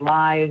do it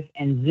live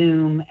and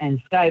Zoom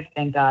and Skype.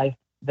 Thank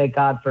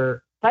God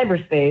for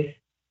cyberspace.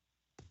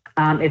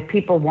 If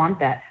people want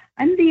that.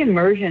 I'm the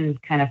immersion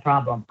kind of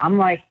problem. I'm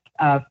like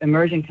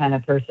immersion kind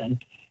of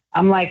person.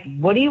 I'm like,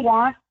 what do you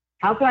want?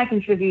 How can I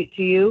contribute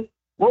to you?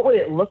 What would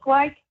it look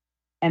like?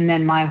 And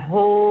then my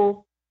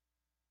whole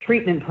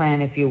treatment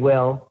plan, if you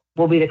will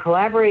be to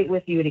collaborate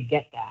with you to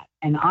get that.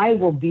 And I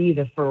will be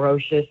the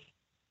ferocious,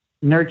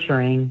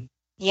 nurturing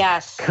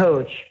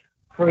coach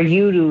for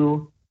you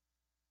to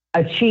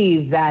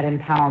achieve that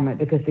empowerment,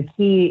 because the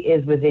key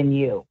is within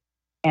you.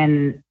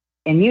 And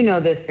you know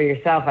this for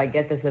yourself. I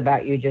get this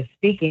about you just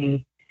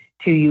speaking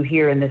to you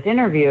here in this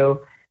interview,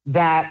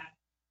 that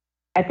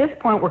at this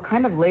point, we're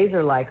kind of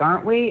laser-like,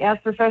 aren't we, as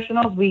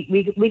professionals? We've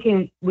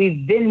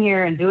been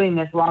here and doing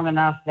this long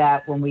enough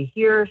that when we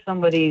hear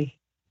somebody's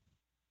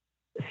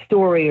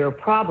story or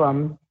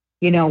problem,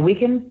 we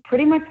can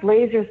pretty much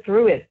laser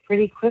through it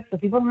pretty quick, so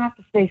people don't have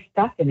to stay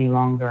stuck any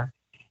longer.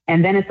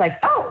 And then it's like,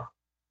 oh,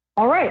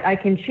 all right, I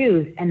can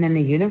choose. And then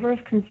the universe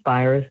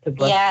conspires to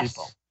bless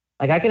people.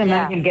 Like I can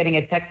imagine getting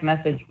a text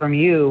message from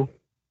you,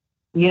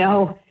 you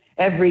know,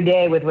 every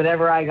day with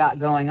whatever I got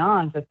going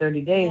on for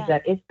 30 days,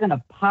 that it's going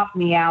to pop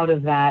me out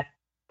of that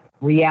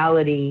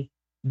reality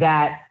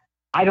that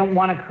I don't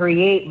want to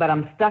create, but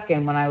I'm stuck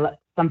in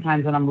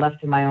sometimes when I'm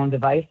left to my own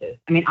devices.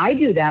 I mean, I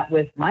do that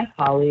with my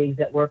colleagues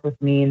that work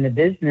with me in the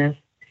business.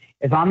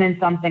 If I'm in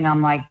something,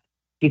 I'm like,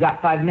 you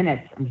got 5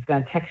 minutes, I'm just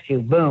going to text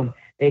you. Boom.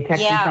 They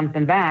text me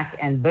something back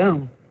and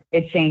boom,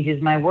 it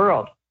changes my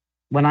world.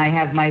 When I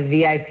have my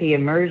VIP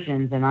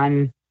immersions and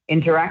I'm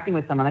interacting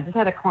with someone, I just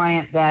had a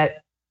client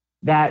that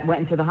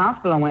went into the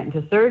hospital and went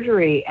into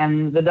surgery,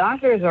 and the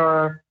doctors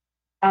are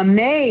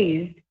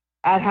amazed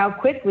at how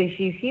quickly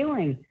she's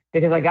healing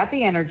because I got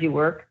the energy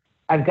work.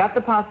 I've got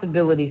the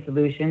possibility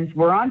solutions.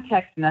 We're on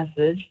text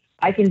message.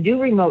 I can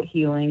do remote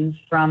healings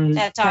from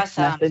text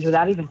message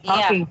without even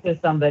talking to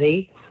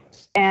somebody.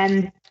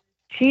 And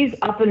she's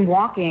up and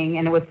walking,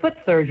 and it was foot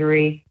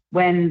surgery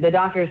when the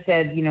doctor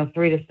said,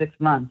 3 to 6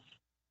 months,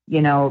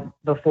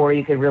 before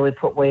you could really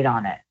put weight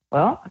on it.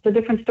 Well, it's a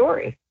different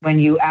story when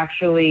you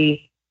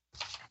actually,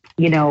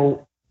 you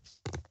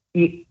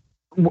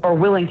are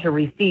willing to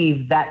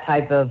receive that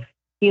type of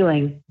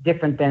healing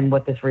different than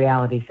what this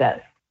reality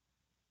says.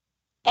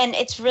 And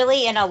it's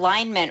really in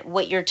alignment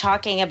what you're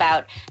talking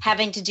about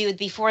having to do with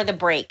before the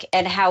break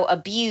and how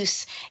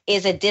abuse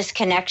is a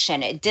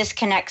disconnection. It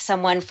disconnects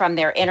someone from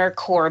their inner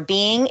core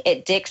being.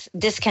 It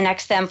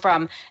disconnects them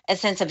from a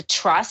sense of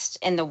trust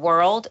in the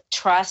world,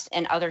 trust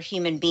in other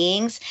human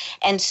beings.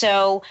 And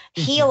so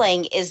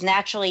healing is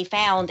naturally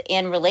found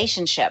in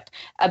relationship.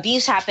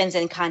 Abuse happens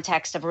in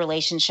context of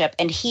relationship,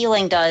 and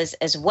healing does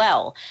as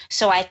well.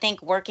 So I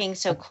think working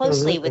so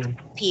closely with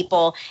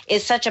people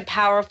is such a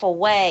powerful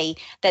way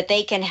that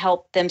they can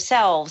help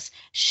themselves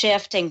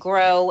shift and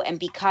grow and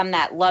become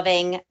that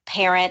loving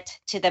parent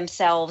to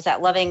themselves,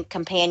 that loving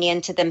companion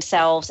to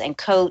themselves and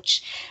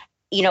coach,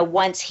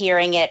 once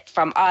hearing it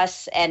from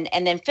us and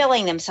then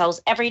filling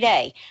themselves every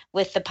day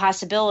with the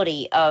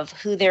possibility of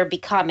who they're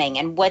becoming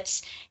and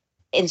what's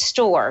in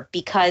store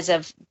because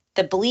of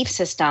the belief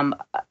system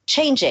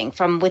changing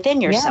from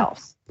within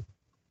yourself.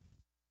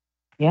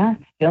 Yeah,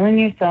 filling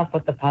yourself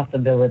with the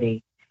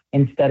possibility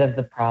instead of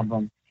the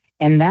problem.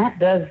 And that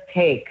does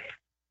take,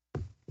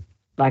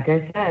 like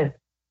I said,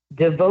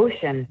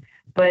 devotion,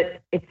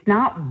 but it's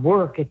not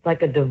work. It's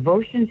like a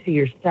devotion to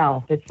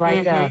yourself. It's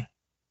like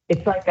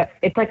it's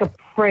like a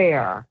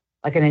prayer,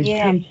 like an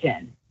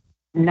intention.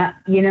 Not,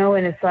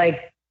 and it's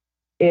like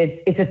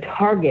it's a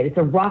target. It's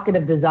a rocket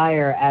of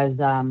desire, as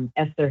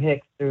Esther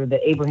Hicks through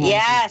the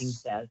Abraham teaching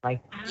says.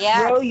 Like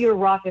throw your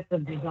rockets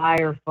of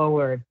desire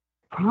forward,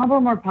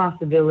 problem or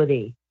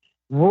possibility.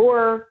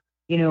 Roar,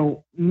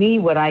 me,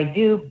 what I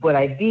do, what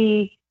I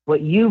be,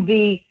 what you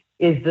be.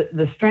 Is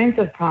the strength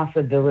of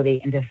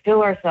possibility, and to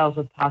fill ourselves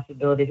with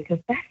possibility, because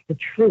that's the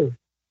truth.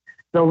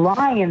 The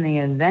lie and the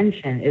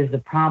invention is the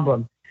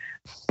problem.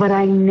 But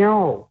I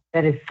know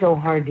that it's so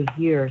hard to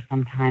hear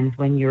sometimes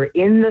when you're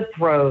in the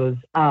throes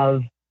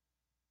of,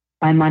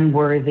 I'm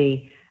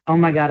unworthy, oh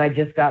my God, I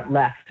just got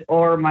left,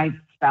 or my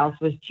spouse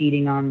was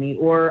cheating on me,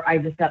 or I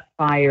just got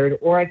fired,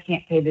 or I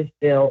can't pay this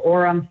bill,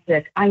 or I'm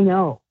sick. I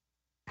know.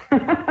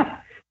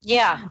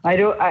 Yeah. I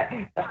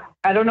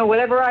don't know,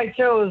 whatever I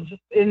chose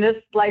in this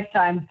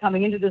lifetime,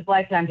 coming into this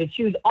lifetime, to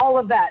choose all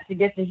of that to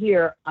get to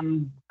here,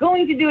 I'm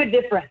going to do it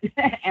different.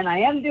 And I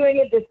am doing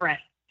it different.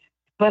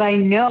 But I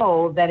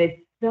know that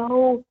it's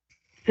so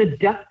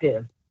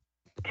seductive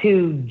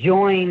to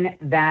join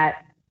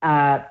that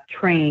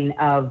train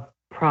of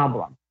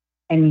problem.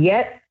 And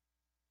yet,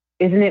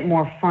 isn't it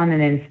more fun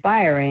and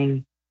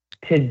inspiring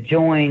to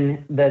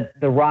join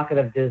the rocket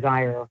of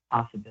desire of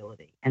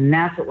possibility? And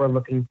that's what we're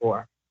looking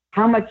for.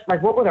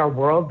 What would our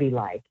world be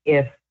like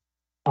if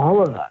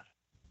all of us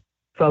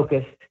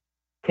focused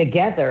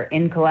together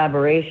in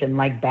collaboration,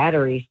 like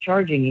batteries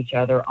charging each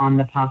other on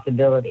the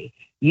possibility?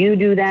 You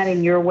do that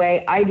in your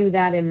way. I do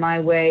that in my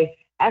way.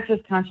 Access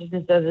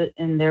Consciousness does it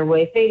in their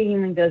way. Theta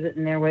Healing does it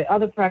in their way.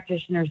 Other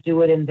practitioners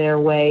do it in their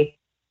way.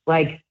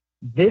 Like,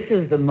 this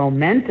is the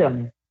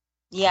momentum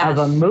of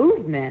a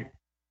movement.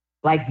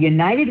 Like,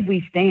 united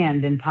we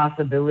stand in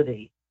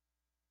possibility,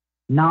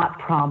 not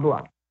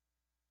problem.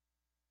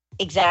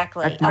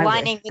 Exactly.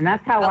 Aligning. And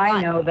that's how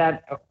I know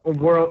that a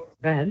world.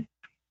 Go ahead.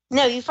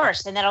 No, you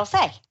first, and then I'll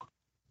say.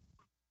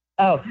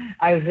 Oh,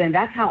 I was saying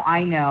that's how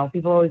I know.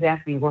 People always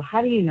ask me, well,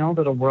 how do you know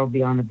that a world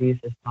beyond abuse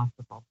is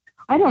possible?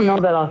 I don't know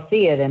that I'll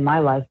see it in my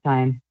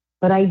lifetime,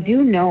 but I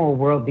do know a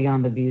world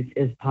beyond abuse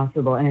is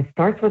possible. And it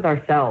starts with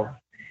ourselves,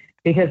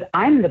 because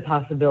I'm the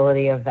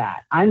possibility of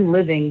that. I'm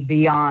living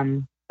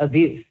beyond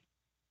abuse.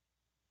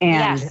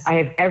 And I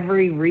have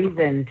every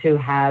reason to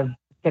have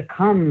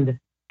succumbed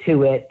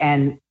to it,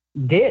 and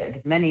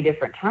did many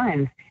different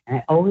times, and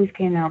I always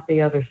came out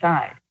the other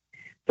side.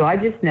 So I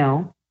just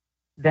know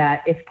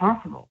that it's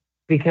possible,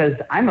 because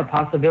I'm a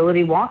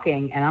possibility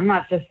walking, and I'm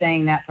not just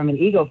saying that from an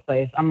ego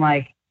place. I'm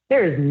like,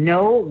 there is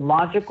no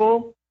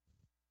logical,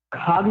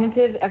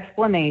 cognitive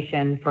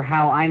explanation for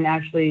how I'm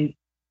actually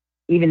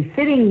even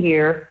sitting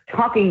here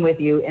talking with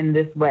you in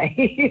this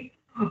way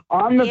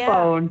on the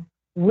phone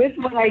with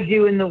what I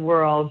do in the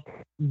world,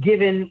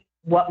 given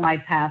what my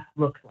past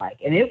looks like.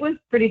 And it was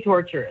pretty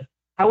torturous.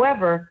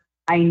 However,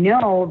 I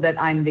know that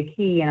I'm the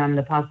key and I'm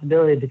the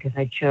possibility because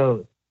I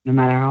chose. No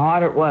matter how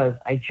hard it was,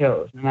 I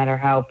chose. No matter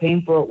how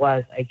painful it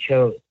was, I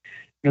chose.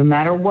 No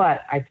matter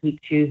what, I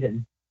keep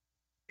choosing.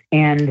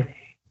 And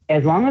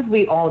as long as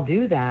we all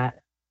do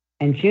that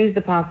and choose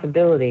the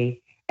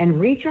possibility and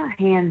reach our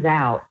hands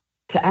out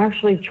to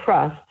actually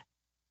trust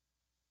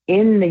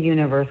in the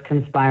universe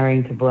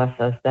conspiring to bless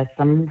us, that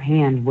some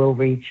hand will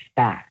reach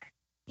back.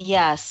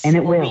 Yes. And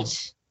it will.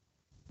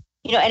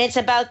 And it's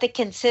about the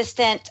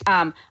consistent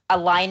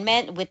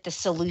alignment with the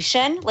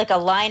solution, like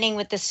aligning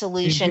with the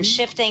solution,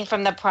 shifting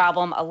from the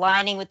problem,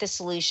 aligning with the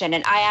solution.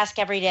 And I ask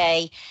every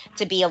day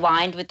to be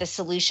aligned with the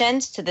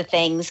solutions to the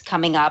things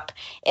coming up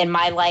in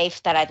my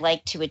life that I'd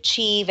like to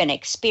achieve and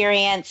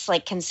experience,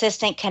 like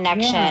consistent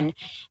connection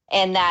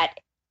and that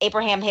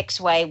Abraham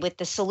Hicks way with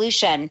the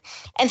solution.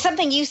 And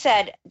something you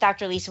said,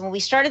 Dr. Lisa, when we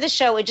started the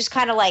show, it just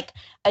kind of like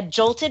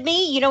jolted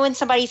me. When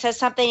somebody says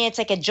something, it's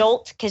like a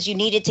jolt because you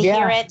needed to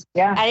hear it.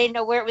 Yeah. I didn't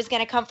know where it was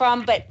going to come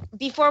from. But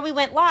before we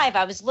went live,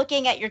 I was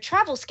looking at your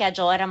travel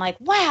schedule and I'm like,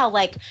 wow,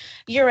 like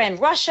you're in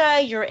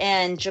Russia, you're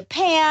in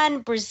Japan,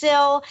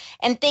 Brazil,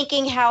 and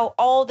thinking how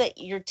all that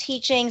your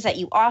teachings that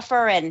you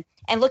offer and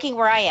looking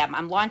where I am.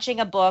 I'm launching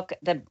a book.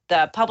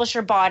 The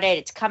publisher bought it.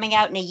 It's coming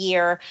out in a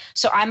year.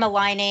 So I'm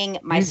aligning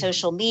my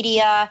social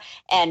media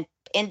and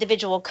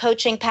individual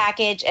coaching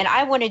package. And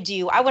I want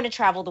to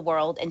travel the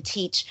world and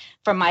teach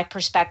from my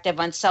perspective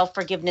on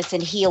self-forgiveness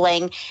and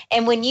healing.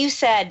 And when you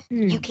said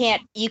you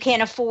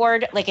can't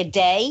afford like a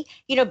day,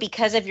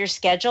 because of your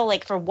schedule,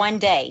 like for one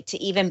day to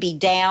even be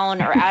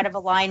down or out of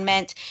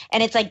alignment.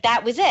 And it's like,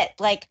 that was it.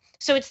 Like,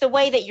 so it's the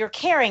way that you're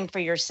caring for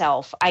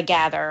yourself, I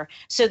gather,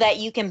 so that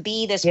you can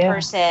be this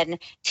person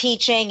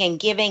teaching and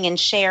giving and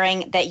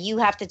sharing, that you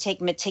have to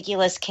take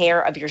meticulous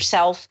care of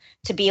yourself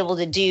to be able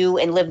to do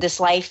and live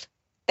this life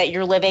that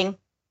you're living.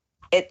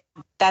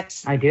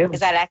 I do.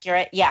 Is that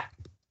accurate? Yeah.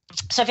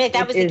 So I feel like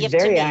that was a gift to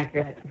me. Very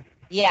accurate.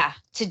 Yeah.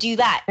 To do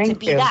that, Thank to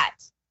be you. that.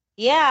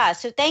 Yeah.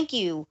 So thank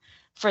you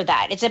for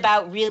that. It's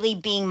about really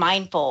being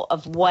mindful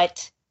of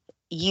what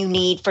you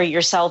need for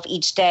yourself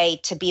each day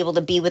to be able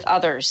to be with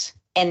others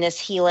in this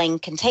healing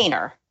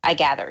container, I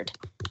gathered.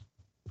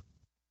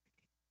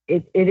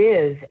 It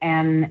is.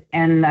 And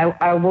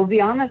I will be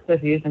honest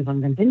with you, since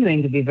I'm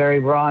continuing to be very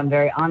raw and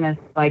very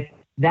honest, like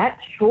that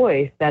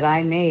choice that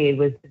I made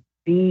was to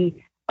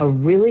be a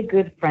really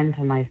good friend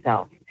to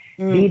myself,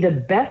 be the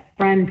best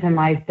friend to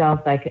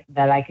myself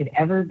that I could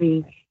ever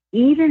be,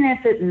 even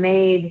if it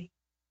made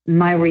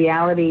my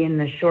reality in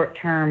the short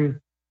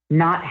term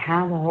not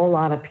have a whole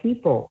lot of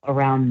people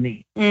around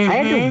me. I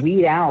had to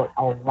weed out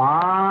a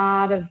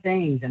lot of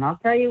things. And I'll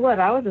tell you what,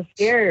 I was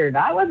scared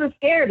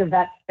of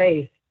that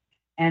space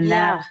and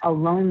that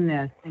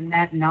aloneness and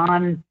that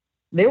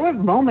there were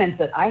moments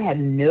that I had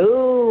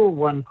no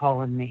one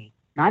calling me,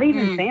 not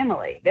even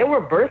family. There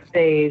were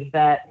birthdays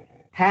that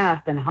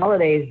passed and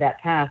holidays that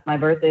passed. My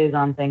birthday is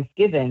on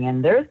Thanksgiving.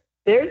 And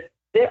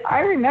I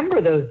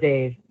remember those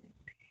days.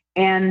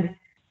 And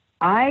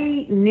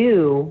I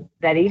knew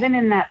that even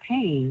in that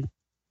pain,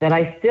 that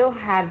I still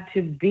had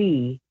to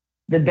be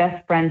the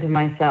best friend to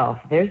myself.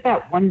 There's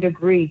that 1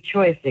 degree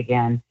choice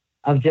again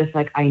of just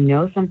like, I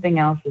know something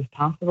else is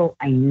possible.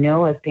 I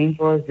know as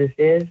painful as this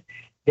is,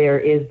 there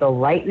is the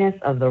lightness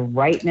of the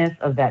rightness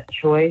of that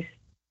choice.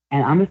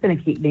 And I'm just going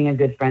to keep being a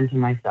good friend to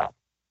myself.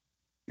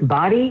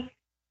 Body,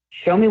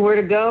 show me where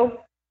to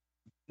go.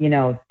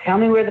 Tell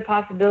me where the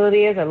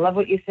possibility is. I love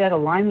what you said.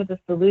 Align with the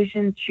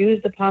solution,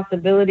 choose the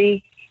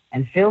possibility,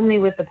 and fill me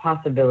with the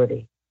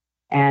possibility.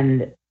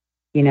 And,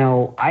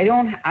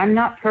 I'm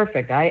not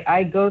perfect.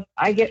 I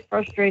get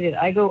frustrated.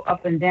 I go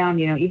up and down,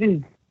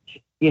 even,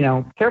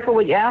 careful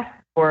what you ask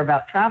for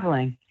about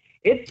traveling.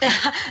 It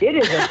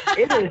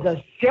is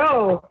a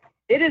show.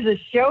 It is a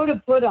show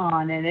to put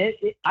on. And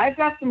I've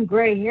got some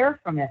gray hair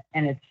from it,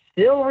 and it's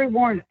still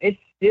rewarding. It's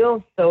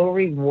still so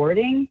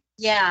rewarding.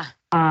 Yeah.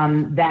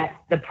 That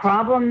the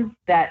problems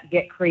that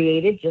get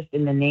created just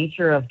in the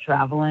nature of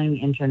traveling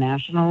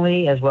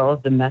internationally as well as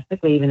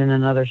domestically, even in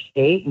another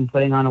state and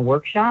putting on a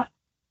workshop,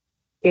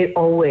 it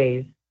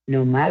always,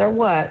 no matter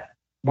what,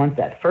 once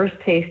that first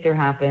taster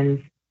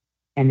happens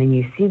and then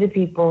you see the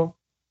people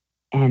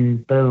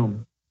and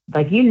boom,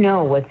 like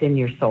what's in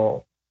your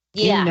soul.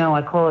 Yeah.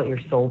 I call it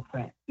your soul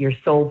print. Your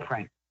soul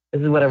print.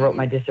 This is what I wrote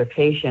my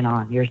dissertation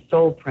on. Your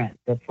soul print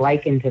that's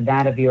likened to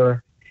that of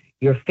your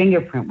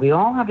fingerprint. We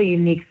all have a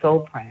unique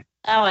soul print.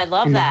 Oh, I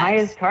love and that. The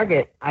highest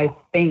target, I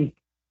think,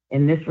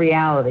 in this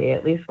reality,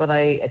 at least what I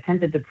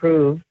attempted to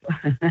prove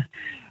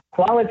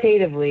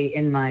qualitatively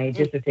in my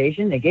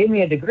dissertation, they gave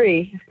me a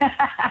degree.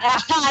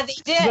 They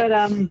did.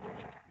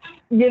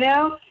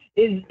 But,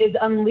 is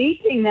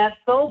unleashing that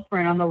soul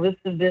print on the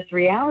lips of this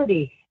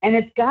reality. And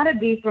it's got to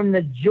be from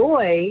the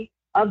joy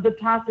of the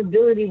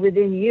possibility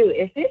within you.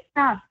 If it's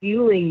not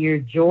fueling your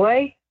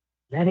joy,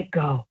 let it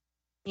go.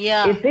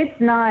 Yeah. If it's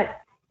not,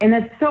 and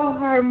it's so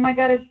hard. Oh my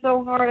God, it's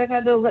so hard. I've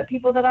had to let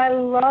people that I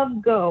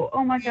love go.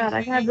 Oh my God,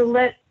 I've had to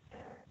let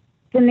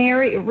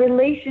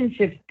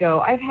relationships go.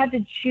 I've had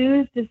to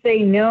choose to say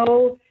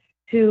no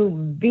to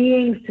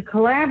beings to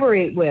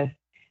collaborate with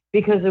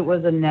because it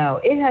was a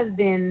no. It has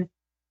been,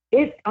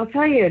 I'll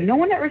tell you, no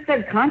one ever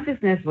said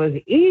consciousness was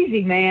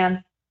easy,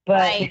 man. But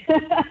Right.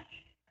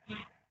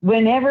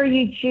 whenever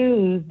you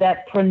choose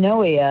that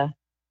pronoia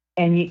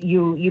and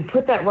you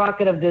put that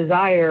rocket of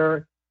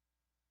desire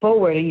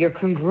forward and you're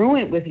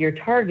congruent with your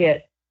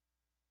target,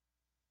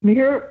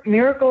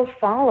 miracles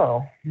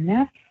follow. And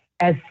that's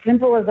as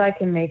simple as I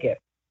can make it.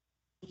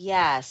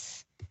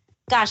 Yes.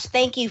 Gosh,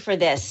 thank you for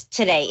this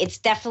today. It's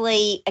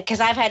definitely because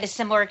I've had a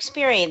similar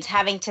experience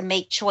having to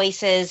make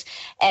choices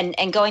and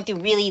going through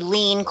really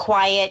lean,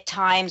 quiet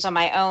times on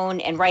my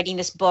own and writing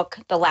this book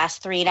the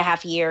last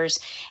 3.5 years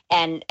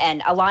and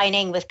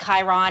aligning with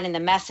Chiron and the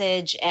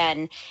message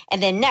and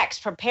then next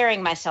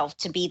preparing myself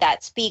to be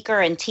that speaker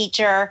and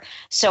teacher.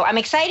 So I'm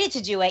excited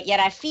to do it, yet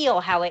I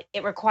feel how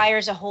it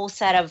requires a whole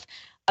set of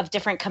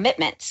different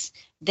commitments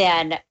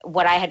than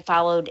what I had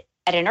followed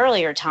at an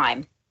earlier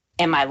time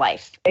in my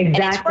life.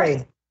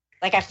 Exactly.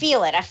 Like I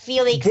feel it. I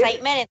feel the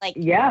excitement and like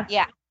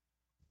yeah.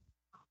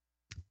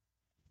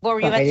 What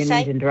were you Sorry, about I to didn't say?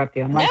 mean to interrupt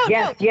you. I'm like,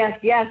 No.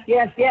 yes.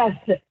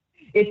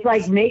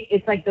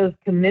 It's like those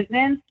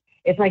commitments.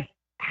 It's like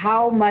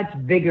how much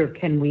bigger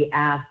can we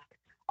ask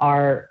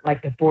our,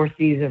 like the 4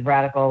 C's of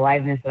radical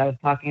aliveness that I was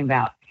talking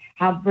about?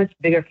 How much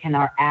bigger can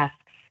our asks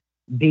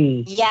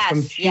be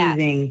from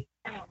choosing,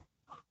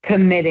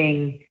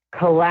 committing,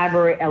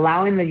 collaborate,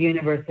 allowing the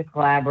universe to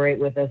collaborate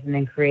with us and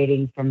then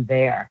creating from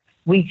there.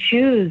 We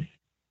choose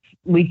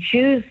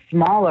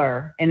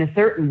smaller in a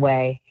certain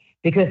way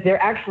because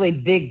they're actually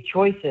big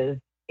choices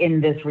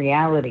in this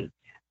reality.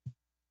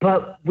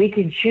 But we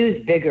can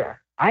choose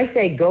bigger. I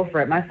say go for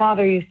it. My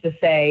father used to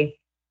say,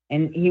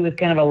 and he was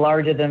kind of a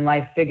larger than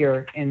life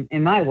figure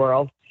in my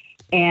world,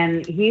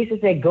 and he used to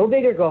say, go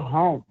big or go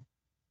home.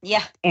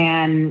 Yeah.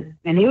 And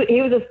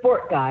he was a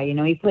sport guy. You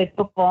know, he played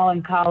football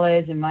in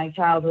college, and my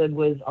childhood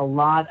was a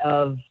lot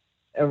of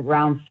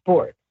around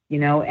sports, you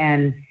know,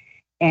 and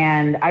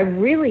I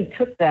really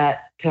took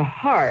that to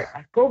heart.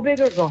 Go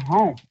big or go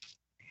home.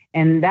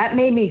 And that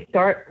made me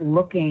start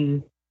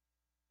looking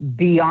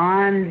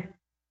beyond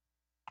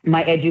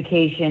my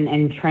education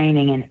and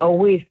training and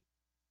always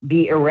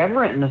be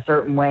irreverent in a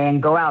certain way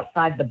and go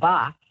outside the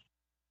box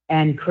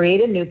and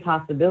create a new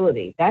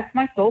possibility. That's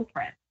my soul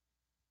print.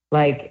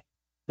 Like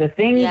the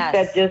things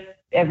that just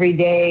every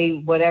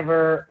day,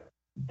 whatever,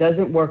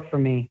 doesn't work for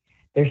me.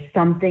 There's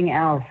something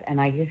else. And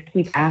I just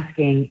keep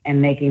asking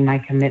and making my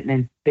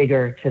commitments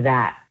bigger to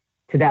that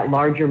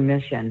larger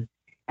mission.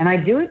 And I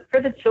do it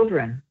for the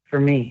children, for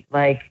me.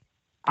 Like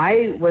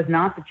I was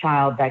not the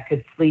child that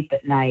could sleep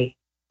at night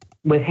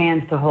with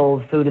hands to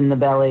hold, food in the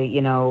belly,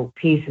 you know,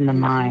 peace in the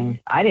mind.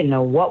 I didn't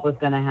know what was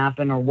going to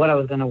happen or what I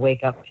was going to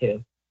wake up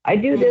to. I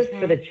do this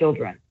for the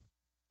children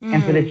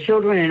and for the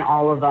children and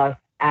all of us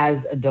as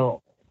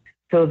adults,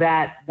 so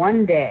that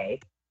one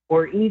day,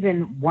 or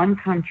even one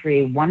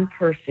country, one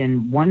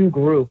person, one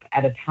group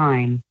at a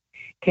time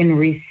can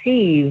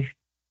receive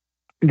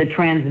the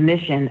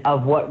transmission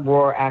of what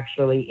ROAR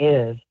actually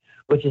is,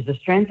 which is the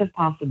strength of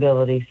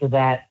possibility, so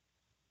that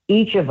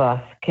each of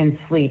us can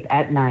sleep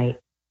at night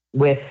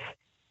with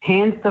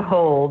hands to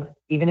hold,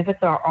 even if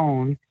it's our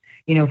own,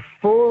 you know,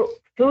 full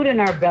food in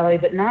our belly,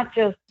 but not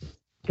just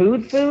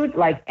food,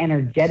 like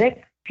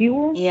energetic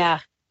fuel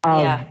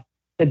of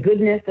the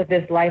goodness that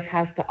this life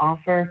has to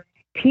offer.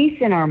 Peace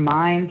in our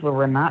minds where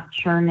we're not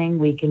churning.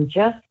 We can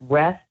just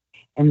rest,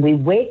 and we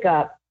wake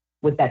up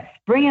with that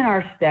spring in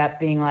our step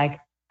being like,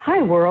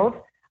 hi, world.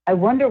 I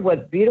wonder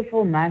what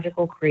beautiful,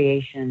 magical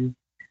creations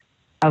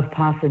of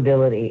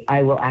possibility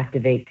I will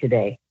activate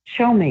today.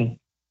 Show me.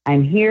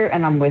 I'm here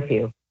and I'm with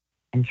you.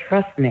 And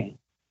trust me,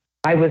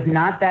 I was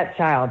not that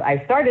child.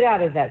 I started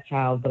out as that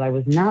child, but I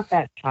was not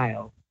that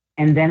child.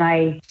 And then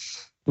I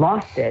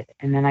lost it,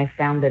 and then I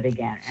found it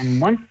again.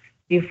 And once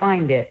you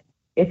find it,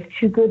 it's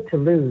too good to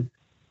lose.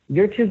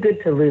 You're too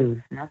good to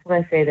lose. And that's what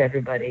I say to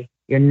everybody.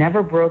 You're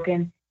never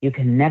broken. You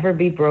can never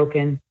be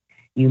broken.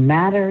 You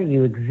matter.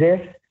 You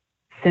exist.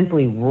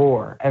 Simply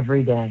roar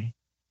every day,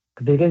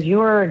 because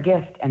you are a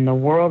gift and the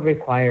world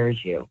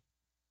requires you.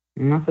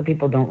 And that's what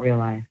people don't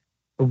realize.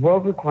 The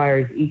world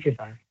requires each of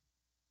us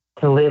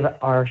to live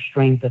our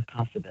strength of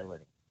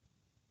possibility.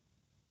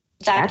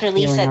 Dr. That's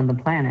Lisa, healing on the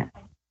planet.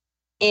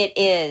 It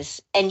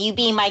is. And you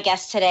being my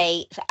guest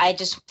today, I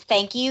just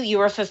thank you. You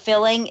are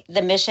fulfilling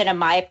the mission of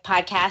my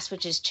podcast,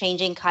 which is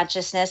changing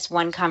consciousness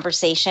one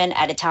conversation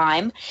at a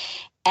time.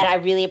 And I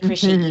really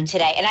appreciate you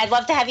today. And I'd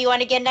love to have you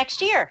on again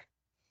next year.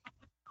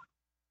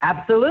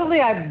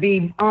 Absolutely. I'd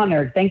be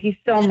honored. Thank you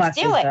so much,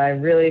 do it. Lisa. I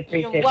really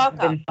appreciate it. You're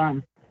welcome. It's been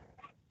fun.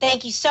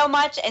 Thank you so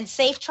much, and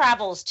safe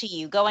travels to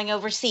you going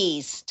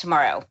overseas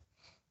tomorrow.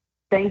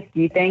 Thank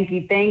you.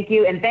 And thank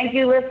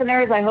you,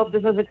 listeners. I hope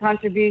this was a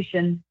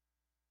contribution.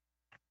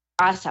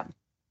 Awesome.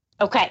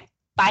 Okay.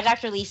 Bye,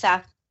 Dr.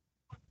 Lisa.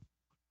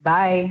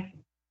 Bye.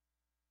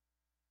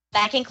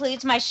 That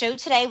concludes my show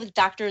today with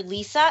Dr.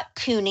 Lisa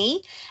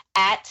Cooney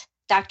at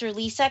Dr.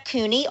 Lisa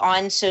Cooney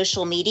on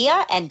social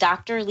media and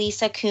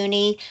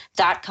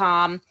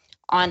drlisacooney.com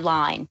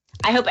online.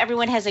 I hope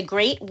everyone has a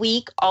great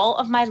week. All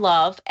of my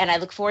love, and I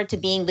look forward to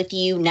being with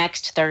you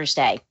next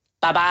Thursday.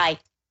 Bye-bye.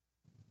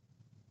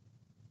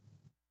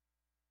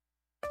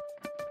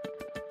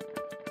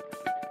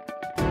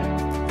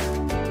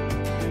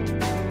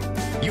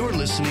 You're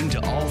listening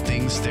to All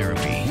Things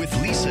Therapy with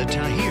Lisa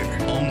Tahir,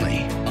 only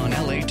on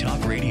LA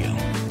Talk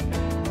Radio.